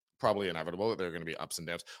probably inevitable that there are going to be ups and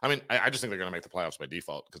downs. I mean, I just think they're going to make the playoffs by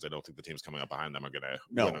default, because I don't think the teams coming up behind them are going to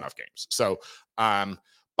win enough games. So,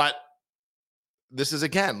 but this is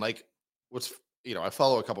again, like I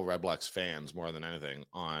follow a couple Red Blacks fans more than anything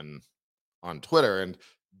on Twitter, and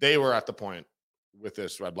they were at the point with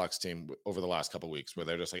this Red Blacks team over the last couple of weeks where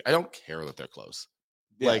they're just like, I don't care that they're close.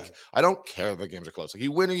 Yeah. Like, I don't care that the games are close. Like,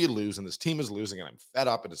 you win or you lose, and this team is losing, and I'm fed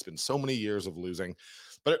up, and it's been so many years of losing.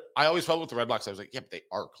 But I always felt with the Red Blacks, I was like, yeah, but they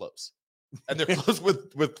are close. And they're close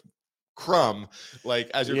with Crum,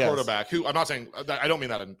 like, as your quarterback, who I'm not saying, I don't mean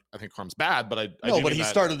that I think Crum's bad, but but he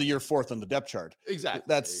started the year 4th on the depth chart.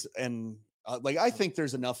 Exactly. I think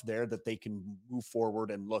there's enough there that they can move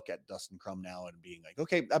forward and look at Dustin Crum now and being like,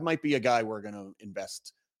 okay, that might be a guy we're going to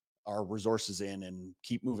invest our resources in and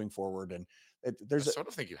keep moving forward. And I sort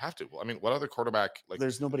of think you have to. I mean, what other quarterback? Like,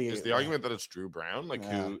 there's nobody. Is the argument that it's Drew Brown? Like,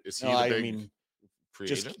 who is he? The big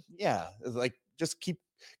free agent? Like just keep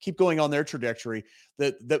going on their trajectory.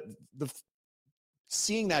 The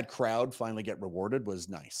seeing that crowd finally get rewarded was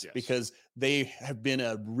nice, because they have been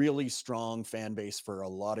a really strong fan base for a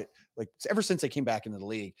lot of, like, ever since they came back into the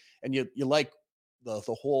league. And you like the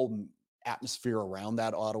whole atmosphere around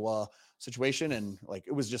that Ottawa situation, and like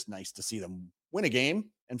it was just nice to see them win a game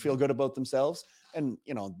and feel good about themselves. And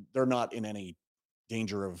they're not in any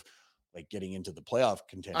danger of like getting into the playoff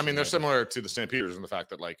contention. I mean, they're similar to the Stampeders in the fact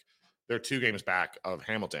that like they're 2 games back of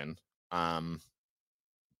Hamilton,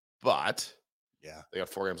 but they got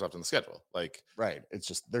 4 games left in the schedule. Like, right, it's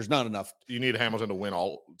just there's not enough. You need Hamilton to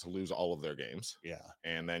lose all of their games,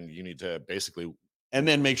 and then you need to basically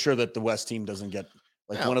then make sure that the West team doesn't get.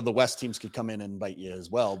 Like one of the West teams could come in and bite you as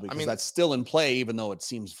well, because that's still in play, even though it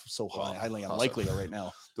seems so highly unlikely right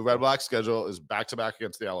now. The Red Black schedule is back-to-back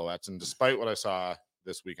against the Alouettes, and despite what I saw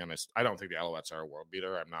this weekend. I don't think the Alouettes are a world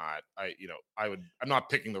beater. I'm not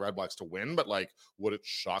picking the Red Blacks to win, but like, would it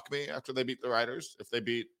shock me after they beat the Riders if they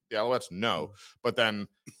beat the Alouettes? No. But then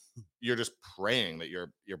you're just praying that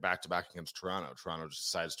you're back to back against Toronto. Toronto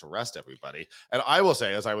just decides to rest everybody. And I will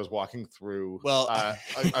say, as I was walking through, I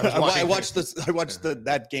watched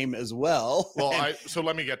that game as well. Well, so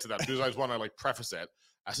let me get to that, because I just want to like preface it.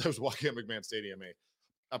 As I was walking at McMahon Stadium,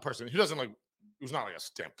 a person who doesn't like, who's not like a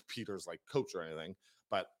Stamped Peters like coach or anything,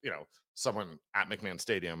 but someone at McMahon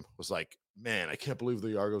Stadium was like, "Man, I can't believe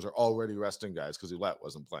the Argos are already resting guys because Ouellette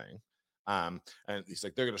wasn't playing." And he's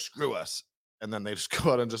like, "They're gonna screw us." And then they just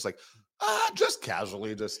go out and just like, just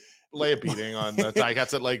casually just lay a beating on the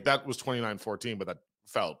Ticats. Like, that was 29-14, but that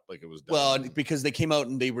felt like it was done. Well, because they came out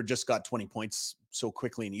and they just got 20 points so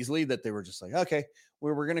quickly and easily that they were just like, okay,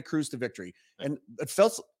 we're going to cruise to victory. Yeah. And it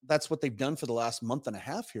felt that's what they've done for the last month and a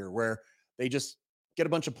half here, where they just get a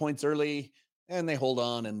bunch of points early and they hold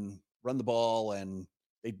on and run the ball and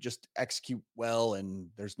they just execute well. And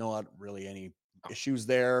there's not really any issues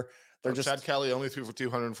there. They're just Chad Kelly only threw for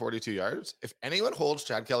 242 yards. If anyone holds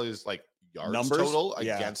Chad Kelly's like yards numbers total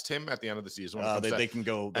against him at the end of the season, they can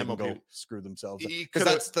go screw themselves,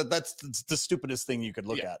 because that's the stupidest thing you could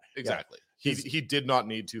look at. Exactly. Yeah. He did not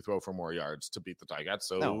need to throw for more yards to beat the Ticats,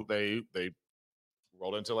 so they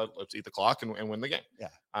rolled into let's eat the clock and win the game.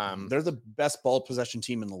 Yeah, they're the best ball possession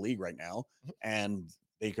team in the league right now, and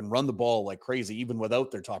they can run the ball like crazy even without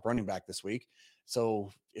their top running back this week.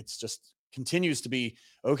 So it's just continues to be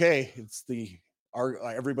okay. It's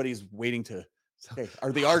everybody's waiting to. Okay,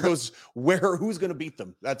 are the Argos who's going to beat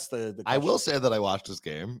them? That's the question. I will say that I watched this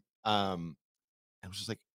game. I was just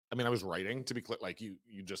like, I was writing, to be clear. Like you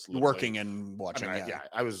just working and watching.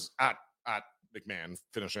 I was at McMahon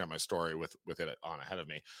finishing up my story with it on ahead of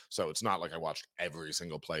me. So it's not like I watched every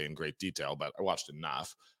single play in great detail, but I watched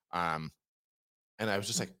enough. And I was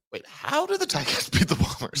just like, wait, how did the Ticats beat the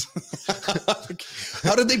Bombers?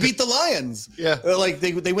 How did they beat the Lions? Yeah. Like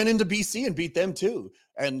they went into BC and beat them too.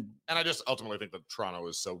 And I just ultimately think that Toronto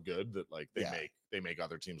is so good that like they make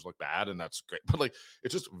other teams look bad, and that's great. But like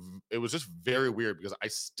it was just very weird, because I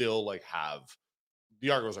still like have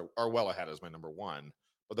the Argos are well ahead as my number one,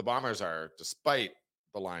 but the Bombers are, despite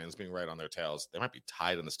the Lions being right on their tails, they might be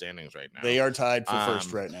tied in the standings right now. They are tied for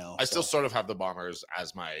first right now. I still sort of have the Bombers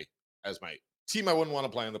as my team I wouldn't want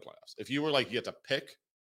to play in the playoffs. If you were like, you had to pick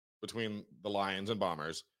between the Lions and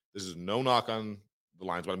Bombers, this is no knock on the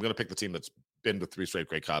Lions, but I'm going to pick the team that's been to 3 straight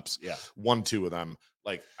Grey Cups. Yeah. Won 2 of them.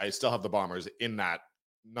 Like, I still have the Bombers in that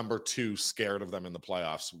number 2, scared of them in the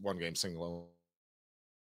playoffs, 1 game single.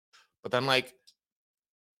 But then like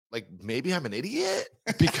maybe I'm an idiot,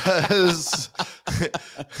 because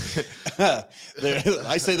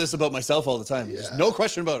I say this about myself all the time. Yeah. There's no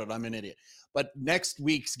question about it. I'm an idiot. But next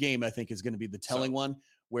week's game, I think, is going to be the telling one,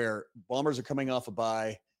 where Bombers are coming off a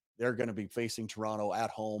bye. They're going to be facing Toronto at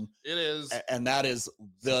home. It is. And that is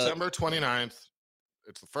September 29th.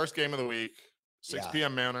 It's the first game of the week, 6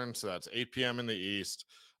 p.m. Mountain. So that's 8 p.m. in the East.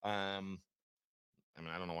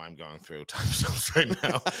 I don't know why I'm going through time zones right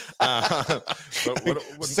now.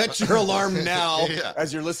 Set your alarm now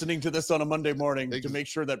as you're listening to this on a Monday morning to make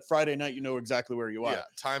sure that Friday night you know exactly where you are. Yeah,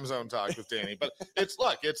 time zone talk with Danny. But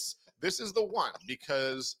this is the one,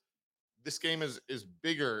 because this game is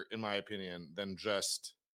bigger, in my opinion, than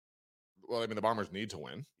just. Well, the Bombers need to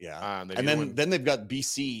win. Yeah, and then they've got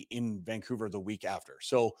BC in Vancouver the week after.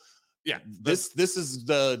 So. Yeah, this is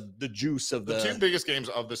the juice of the 2 biggest games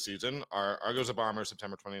of the season are Argos at Bombers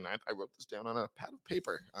September 29th. I wrote this down on a pad of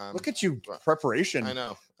paper. Look at you, preparation. I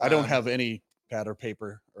know. I don't have any pad or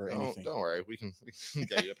paper or anything. Don't worry, we can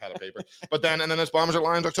get you a pad of paper. But then it's Bombers at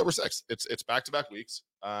Lions October 6th. It's back-to-back weeks.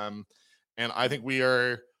 And I think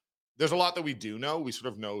there's a lot that we do know. We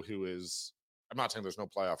sort of know who is. I'm not saying there's no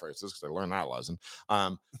playoff races, because I learned that lesson.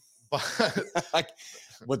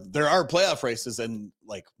 But there are playoff races, and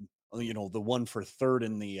like. The one for third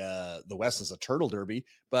in the West is a Turtle Derby,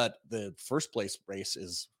 but the first place race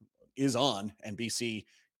is on, and BC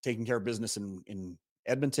taking care of business in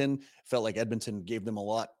Edmonton. Felt like Edmonton gave them a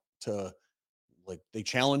lot they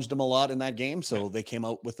challenged them a lot in that game, so they came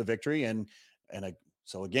out with the victory.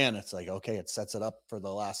 So again, it's like, okay, it sets it up for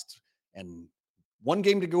the last and 1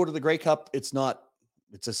 game to go to the Grey Cup. It's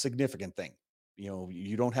a significant thing.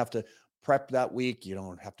 You don't have to prep that week. You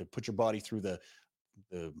don't have to put your body through the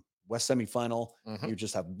West semifinal. Mm-hmm. You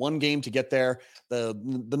just have 1 game to get there. The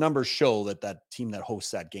numbers show that team that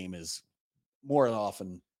hosts that game is more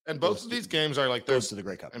often. And both of these games are like goes to the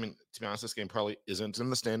Grey Cup. To be honest, this game probably isn't in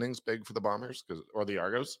the standings big for the Bombers or the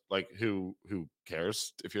Argos. Like, who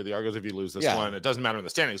cares if you're the Argos if you lose this one? It doesn't matter in the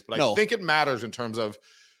standings. But I think it matters in terms of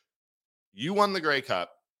You won the Grey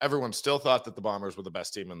Cup. Everyone still thought that the Bombers were the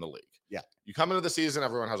best team in the league. Yeah. You come into the season,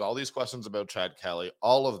 everyone has all these questions about Chad Kelly,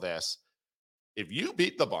 all of this. If you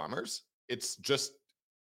beat the Bombers, it's just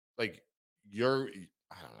like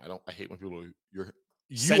I hate when people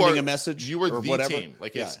sending a message. You are or the whatever. team.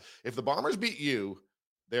 Like if the Bombers beat you,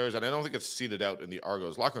 and I don't think it's seeded out in the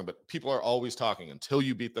Argos locker room, but people are always talking until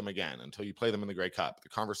you beat them again, until you play them in the Grey Cup. The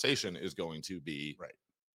conversation is going to be right.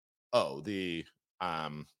 Oh, did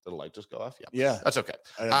the light just go off? Yeah. That's okay.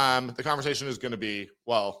 The conversation is going to be,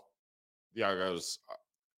 well, the Argos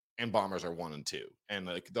and Bombers are 1 and 2. And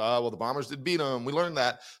the Bombers did beat them. We learned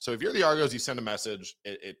that. So if you're the Argos, you send a message.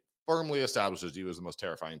 It firmly establishes you as the most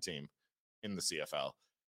terrifying team in the CFL.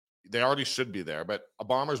 They already should be there, but a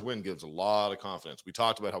Bombers win gives a lot of confidence. We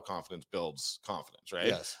talked about how confidence builds confidence, right?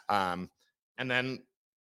 Yes. And then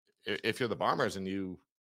if you're the Bombers and you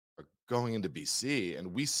are going into BC,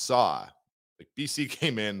 and we saw BC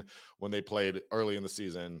came in when they played early in the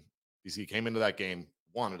season. BC came into that game,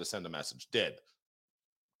 wanted to send a message, did.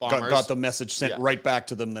 Bombers got the message sent right back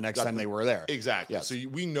to them the next time they were there. Exactly. Yes. So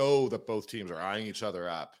we know that both teams are eyeing each other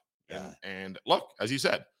up. And look, as you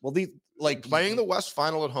said, well, playing the West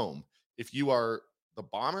Final at home, if you are the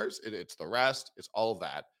Bombers, it's the rest, it's all of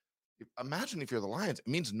that. Imagine if you're the Lions, it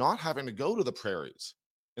means not having to go to the Prairies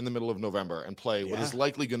in the middle of November and play what is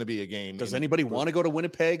likely going to be a game. Does anybody want to go to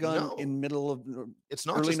Winnipeg in middle of it's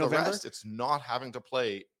not early just November? The rest, it's not having to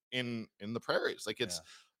play in the Prairies.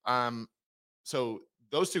 So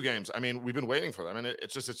those two games, I mean, we've been waiting for them, and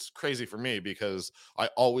it's crazy for me because I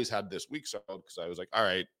always had this week so because I was like, all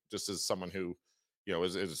right, just as someone who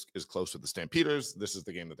is close to the Stampeders, this is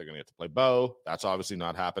the game that they're going to get to play Bo. That's obviously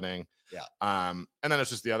not happening. Yeah. And then it's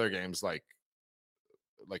just the other games like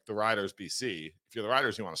the Riders BC. If you're the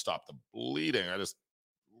Riders, you want to stop the bleeding. I just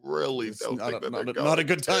really don't think not a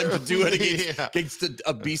good time to do it against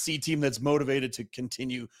a BC team that's motivated to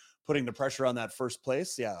continue putting the pressure on that first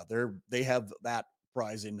place. Yeah, they have that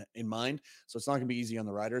prize in mind, so it's not going to be easy on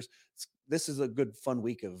the Riders. This is a good fun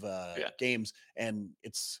week of games, and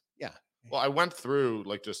it's Well, I went through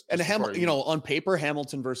on paper,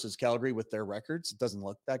 Hamilton versus Calgary with their records, it doesn't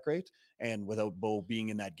look that great. And without Bo being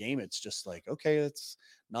in that game, it's just like, okay, it's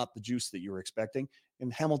not the juice that you were expecting.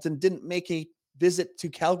 And Hamilton didn't make a visit to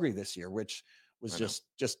Calgary this year, which was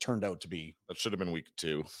just turned out to be. That should have been week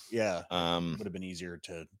 2. Yeah. Would have been easier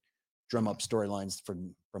to drum up storylines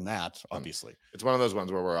from that, obviously. It's one of those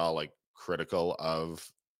ones where we're all like critical of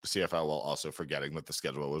CFL while also forgetting that the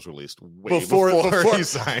schedule was released way before he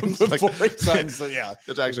signs. So yeah,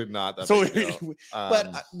 it's actually not that. So,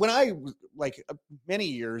 but when I many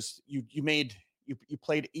years, you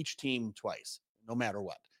played each team twice, no matter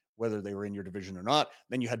what, whether they were in your division or not.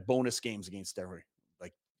 Then you had bonus games against every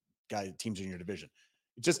teams in your division.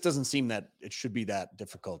 It just doesn't seem that it should be that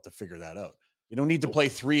difficult to figure that out. You don't need to play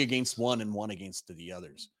 3 against one and 1 against the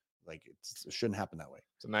others. It shouldn't happen that way.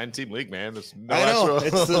 It's a 9-team league, man. I know.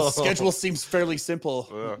 The schedule seems fairly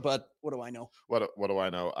simple, but what do I know? What do I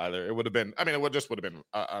know either? It would have been, it would have been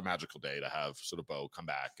a magical day to have sort of Bo come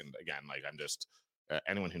back. And again, I'm just,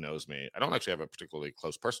 anyone who knows me, I don't actually have a particularly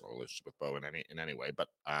close personal relationship with Bo in any way, but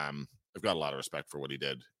I've got a lot of respect for what he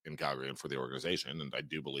did in Calgary and for the organization. And I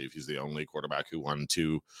do believe he's the only quarterback who won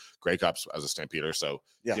 2 Grey Cups as a Stampeder. So,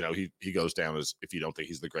 he goes down as, if you don't think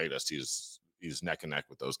he's the greatest, he's neck and neck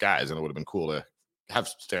with those guys. And it would have been cool to have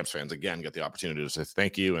Stamps fans again get the opportunity to say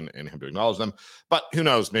thank you and him to acknowledge them. But who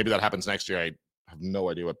knows? Maybe that happens next year. I have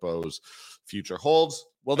no idea what Bo's future holds.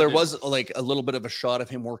 Well, there was a little bit of a shot of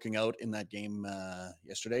him working out in that game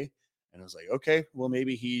yesterday. And I was like, okay, well,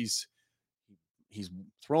 maybe he's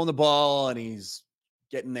throwing the ball and he's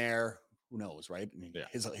getting there. Who knows, right? I mean,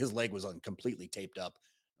 his leg was completely taped up.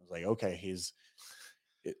 I was like, okay,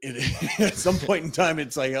 at some point in time,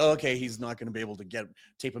 it's like, okay, he's not going to be able to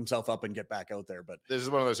tape himself up and get back out there. But this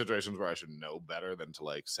is one of those situations where I should know better than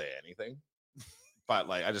to say anything. But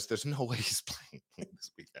there's no way he's playing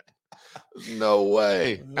this weekend. There's no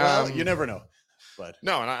way. Well, you never know. But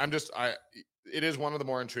no, and it is one of the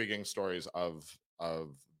more intriguing stories of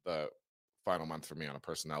the final month for me on a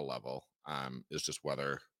personnel level. Is just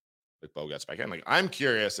whether Bo gets back in. I'm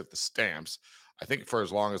curious if the Stamps, I think for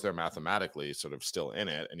as long as they're mathematically sort of still in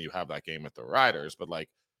it and you have that game with the Riders, but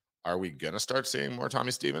are we going to start seeing more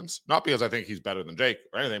Tommy Stevens? Not because I think he's better than Jake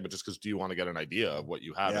or anything, but just because do you want to get an idea of what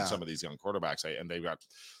you have in some of these young quarterbacks? And they've got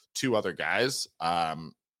 2 other guys.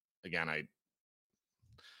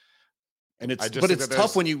 It's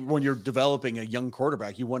tough when you're developing a young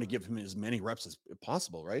quarterback. You want to give him as many reps as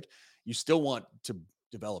possible, right? You still want to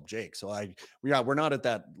develop Jake. So we're not at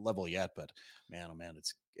that level yet, but man, oh man,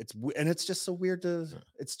 it's just so weird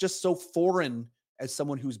it's just so foreign as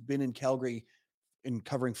someone who's been in Calgary and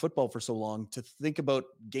covering football for so long, to think about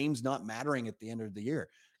games not mattering at the end of the year.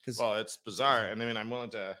 Because Well, it's bizarre. And I mean, I'm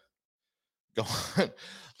willing to go on.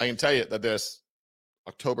 I can tell you that this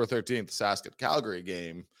October 13th Saskatchewan Calgary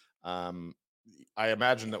game, I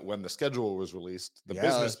imagine that when the schedule was released, the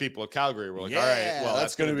business people at Calgary were like, all right, well,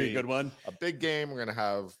 that's going to be a good one. A big game. We're going to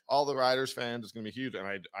have all the Riders fans. It's going to be huge. And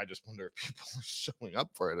I just wonder if people are showing up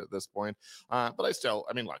for it at this point. But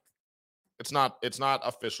I mean, look, it's not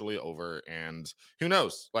officially over, and who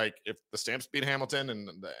knows? Like, if the Stamps beat Hamilton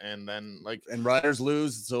and then like and Riders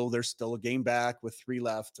lose, so there's still a game back with 3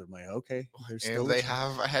 left. I'm like, okay, they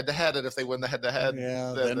have a head-to-head, and if they win the head-to-head,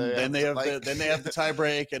 then they have the tie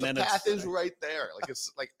break, and the then path is right there. Like,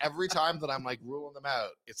 it's like every time that I'm like ruling them out,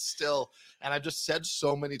 it's still. And I've just said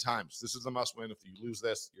so many times, this is a must-win. If you lose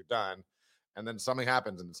this, you're done. And then something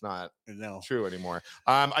happens and it's not true anymore.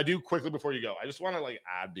 I do quickly before you go, I just want to like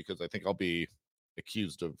add, because I think I'll be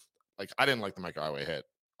accused of like, I didn't like the Mike Highway hit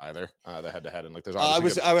either. The head-to-head, and like there's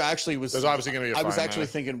obviously I actually was going to be. I was actually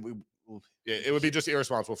thinking it would be just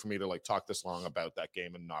irresponsible for me to like talk this long about that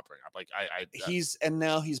game and not bring up like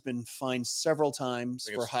now he's been fined several times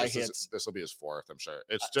for high hits. This will be his 4th, I'm sure.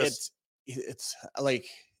 It's just it's like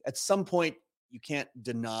at some point you can't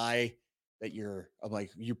deny that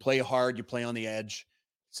you play hard, you play on the edge,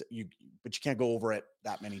 but you can't go over it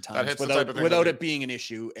that many times without it being an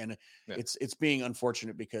issue. And it's being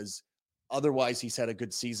unfortunate, because otherwise he's had a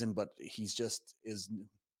good season, but he's just is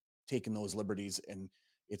taking those liberties, and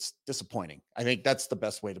it's disappointing. I think that's the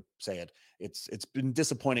best way to say it. It's been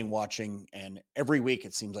disappointing watching, and every week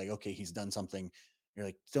it seems like, okay, he's done something. You're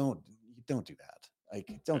like, don't do that.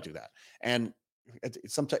 Like, don't do that. And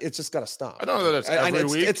sometimes it's just got to stop. I don't know that it's every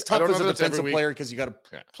week. It's tough as a defensive player, because you got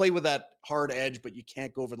to play with that hard edge, but you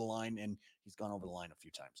can't go over the line. And he's gone over the line a few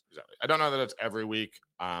times. Exactly. I don't know that it's every week,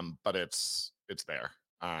 but it's there.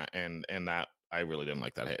 And that I really didn't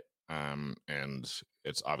like that hit. And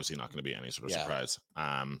it's obviously not going to be any sort of surprise.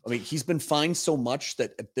 I mean, he's been fined so much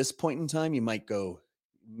that at this point in time, you might go,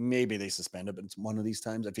 maybe they suspend it, but it's one of these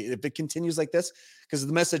times if it continues like this, because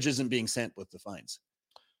the message isn't being sent with the fines.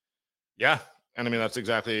 Yeah. And I mean, that's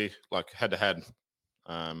exactly like head-to-head.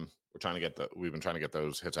 We've been trying to get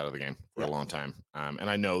those hits out of the game for a long time. And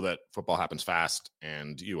I know that football happens fast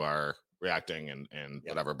and you are reacting and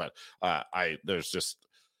whatever, but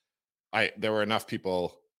there were enough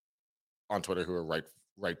people on Twitter who are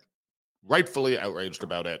rightfully outraged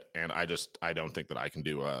about it. And I don't think that I can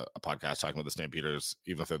do a podcast talking about the Stampeders,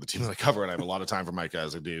 even if they're the team that I cover, and I have a lot of time for Micah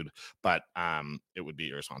as a dude, but it would be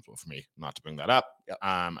irresponsible for me not to bring that up.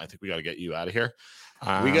 I think we got to get you out of here.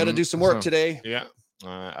 We got to do some work today. Yeah.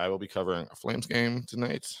 I will be covering a Flames game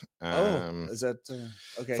tonight. Is that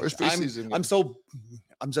okay? First preseason.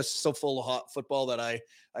 I'm just so full of hot football that I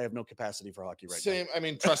have no capacity for hockey right now. Same. I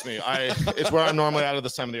mean, trust me, it's where I'm normally out of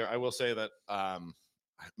this time of the year. I will say that,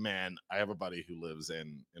 man, I have a buddy who lives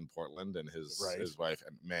in Portland, and his wife,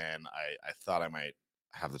 and man, I thought I might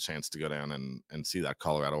have the chance to go down and see that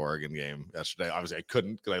Colorado Oregon game yesterday. Obviously I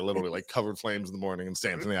couldn't, because I literally like covered Flames in the morning and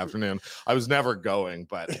Stamps in the afternoon. I was never going,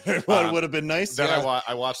 but it would have been nice. Then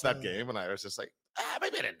I watched that game and I was just like,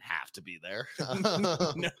 maybe I didn't have to be there.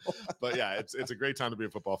 No. But yeah, it's a great time to be a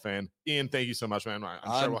football fan. Ian, thank you so much, man.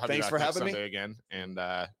 I'm sure we'll have thanks you for back having Sunday me again. And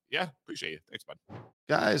yeah, appreciate you. Thanks, bud.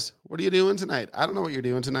 Guys, what are you doing tonight? I don't know what you're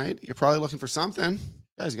doing tonight. You're probably looking for something.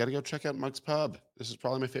 Guys, you got to go check out Mug's Pub. This is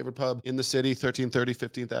probably my favorite pub in the city, 1330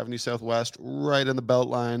 15th Avenue Southwest, right in the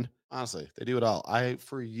Beltline. Honestly, they do it all. I,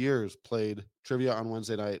 for years, played trivia on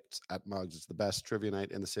Wednesday nights at Mug's. It's the best trivia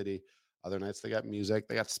night in the city. Other nights, they got music.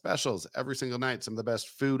 They got specials every single night. Some of the best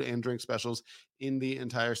food and drink specials in the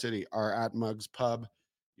entire city are at Mug's Pub.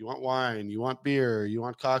 You want wine, you want beer, you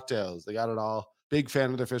want cocktails. They got it all. Big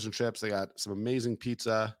fan of their fish and chips. They got some amazing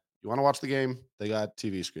pizza. You want to watch the game? They got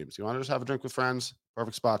TV screens. You want to just have a drink with friends?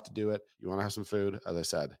 Perfect spot to do it. You want to have some food? As I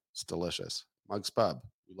said, it's delicious. Mug's Pub.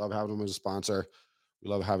 We love having them as a sponsor. We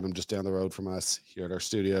love having them just down the road from us here at our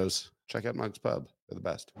studios. Check out Mug's Pub. They're the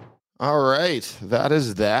best. All right. That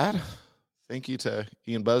is that. Thank you to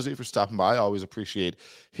Ian Busby for stopping by. I always appreciate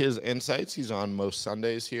his insights. He's on most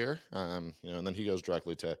Sundays here, and then he goes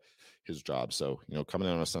directly to his job. So, coming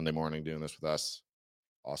in on a Sunday morning, doing this with us,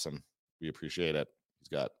 awesome. We appreciate it. He's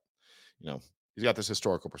got this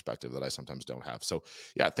historical perspective that I sometimes don't have. So,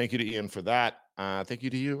 yeah, thank you to Ian for that. Thank you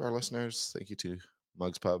to you, our listeners. Thank you to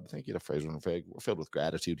Mug's Pub. Thank you to Fraser and Fig. We're filled with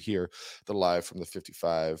gratitude here, the Live from the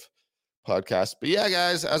 55 podcast. But yeah,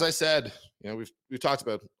 guys, as I said, we've talked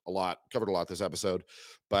about a lot, covered a lot this episode,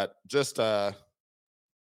 but just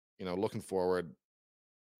looking forward,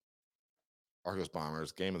 Argos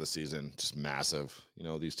Bombers game of the season, just massive.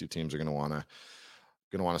 These two teams are going to want to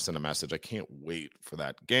going to want to send a message. I can't wait for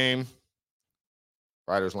that game.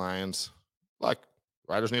 Riders, Lions. Look,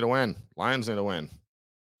 Riders need a win. Lions need a win.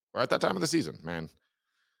 We're at that time of the season, man.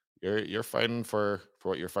 You're fighting for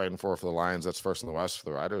what you're fighting for the Lions. That's first in the West. For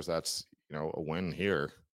the Riders, that's, a win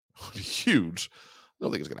here would be huge. I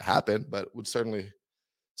don't think it's going to happen, but would certainly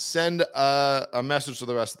send a message to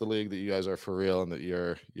the rest of the league that you guys are for real and that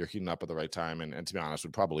you're heating up at the right time. And to be honest,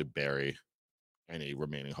 would probably bury any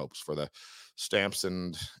remaining hopes for the Stamps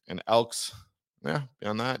and Elks. Yeah,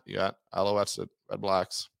 beyond that, you got Alouettes at Red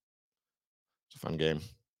Blacks. It's a fun game.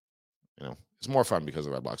 It's more fun because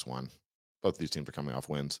the Red Blacks won. Both these teams are coming off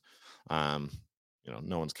wins.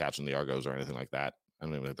 No one's catching the Argos or anything like that. I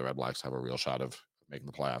don't even think the Red Blacks have a real shot of making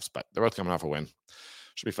the playoffs, but they're both coming off a win.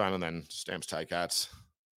 Should be fun. And then Stamps, Ticats.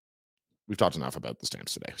 We've talked enough about the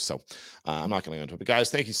Stamps today, so I'm not going to go into it. But guys,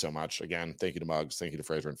 thank you so much. Again, thank you to Muggs. Thank you to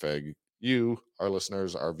Fraser and Fig. You, our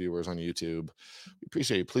listeners, our viewers on YouTube. We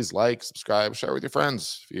appreciate you. Please like, subscribe, share with your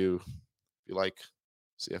friends if you like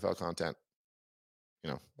CFL content.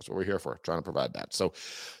 That's what we're here for, trying to provide that. So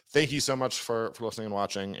thank you so much for listening and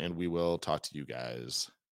watching, and we will talk to you guys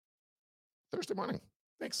Thursday morning.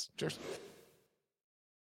 Thanks. Cheers.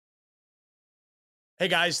 Hey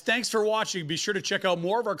guys, thanks for watching. Be sure to check out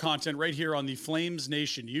more of our content right here on the Flames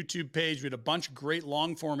Nation YouTube page. We had a bunch of great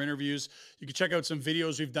long-form interviews. You can check out some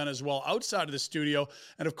videos we've done as well outside of the studio.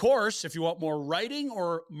 And of course, if you want more writing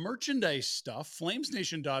or merchandise stuff,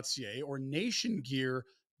 flamesnation.ca or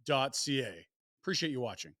nationgear.ca. Appreciate you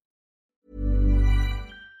watching.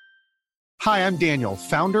 Hi, I'm Daniel,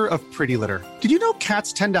 founder of Pretty Litter. Did you know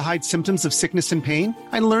cats tend to hide symptoms of sickness and pain?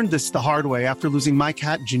 I learned this the hard way after losing my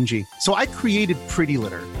cat, Gingy. So I created Pretty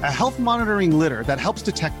Litter, a health monitoring litter that helps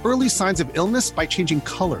detect early signs of illness by changing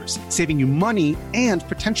colors, saving you money and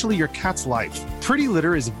potentially your cat's life. Pretty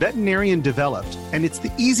Litter is veterinarian developed, and it's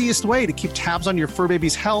the easiest way to keep tabs on your fur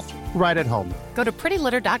baby's health right at home. Go to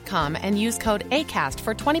prettylitter.com and use code ACAST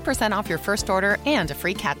for 20% off your first order and a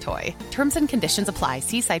free cat toy. Terms and conditions apply.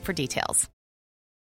 See site for details.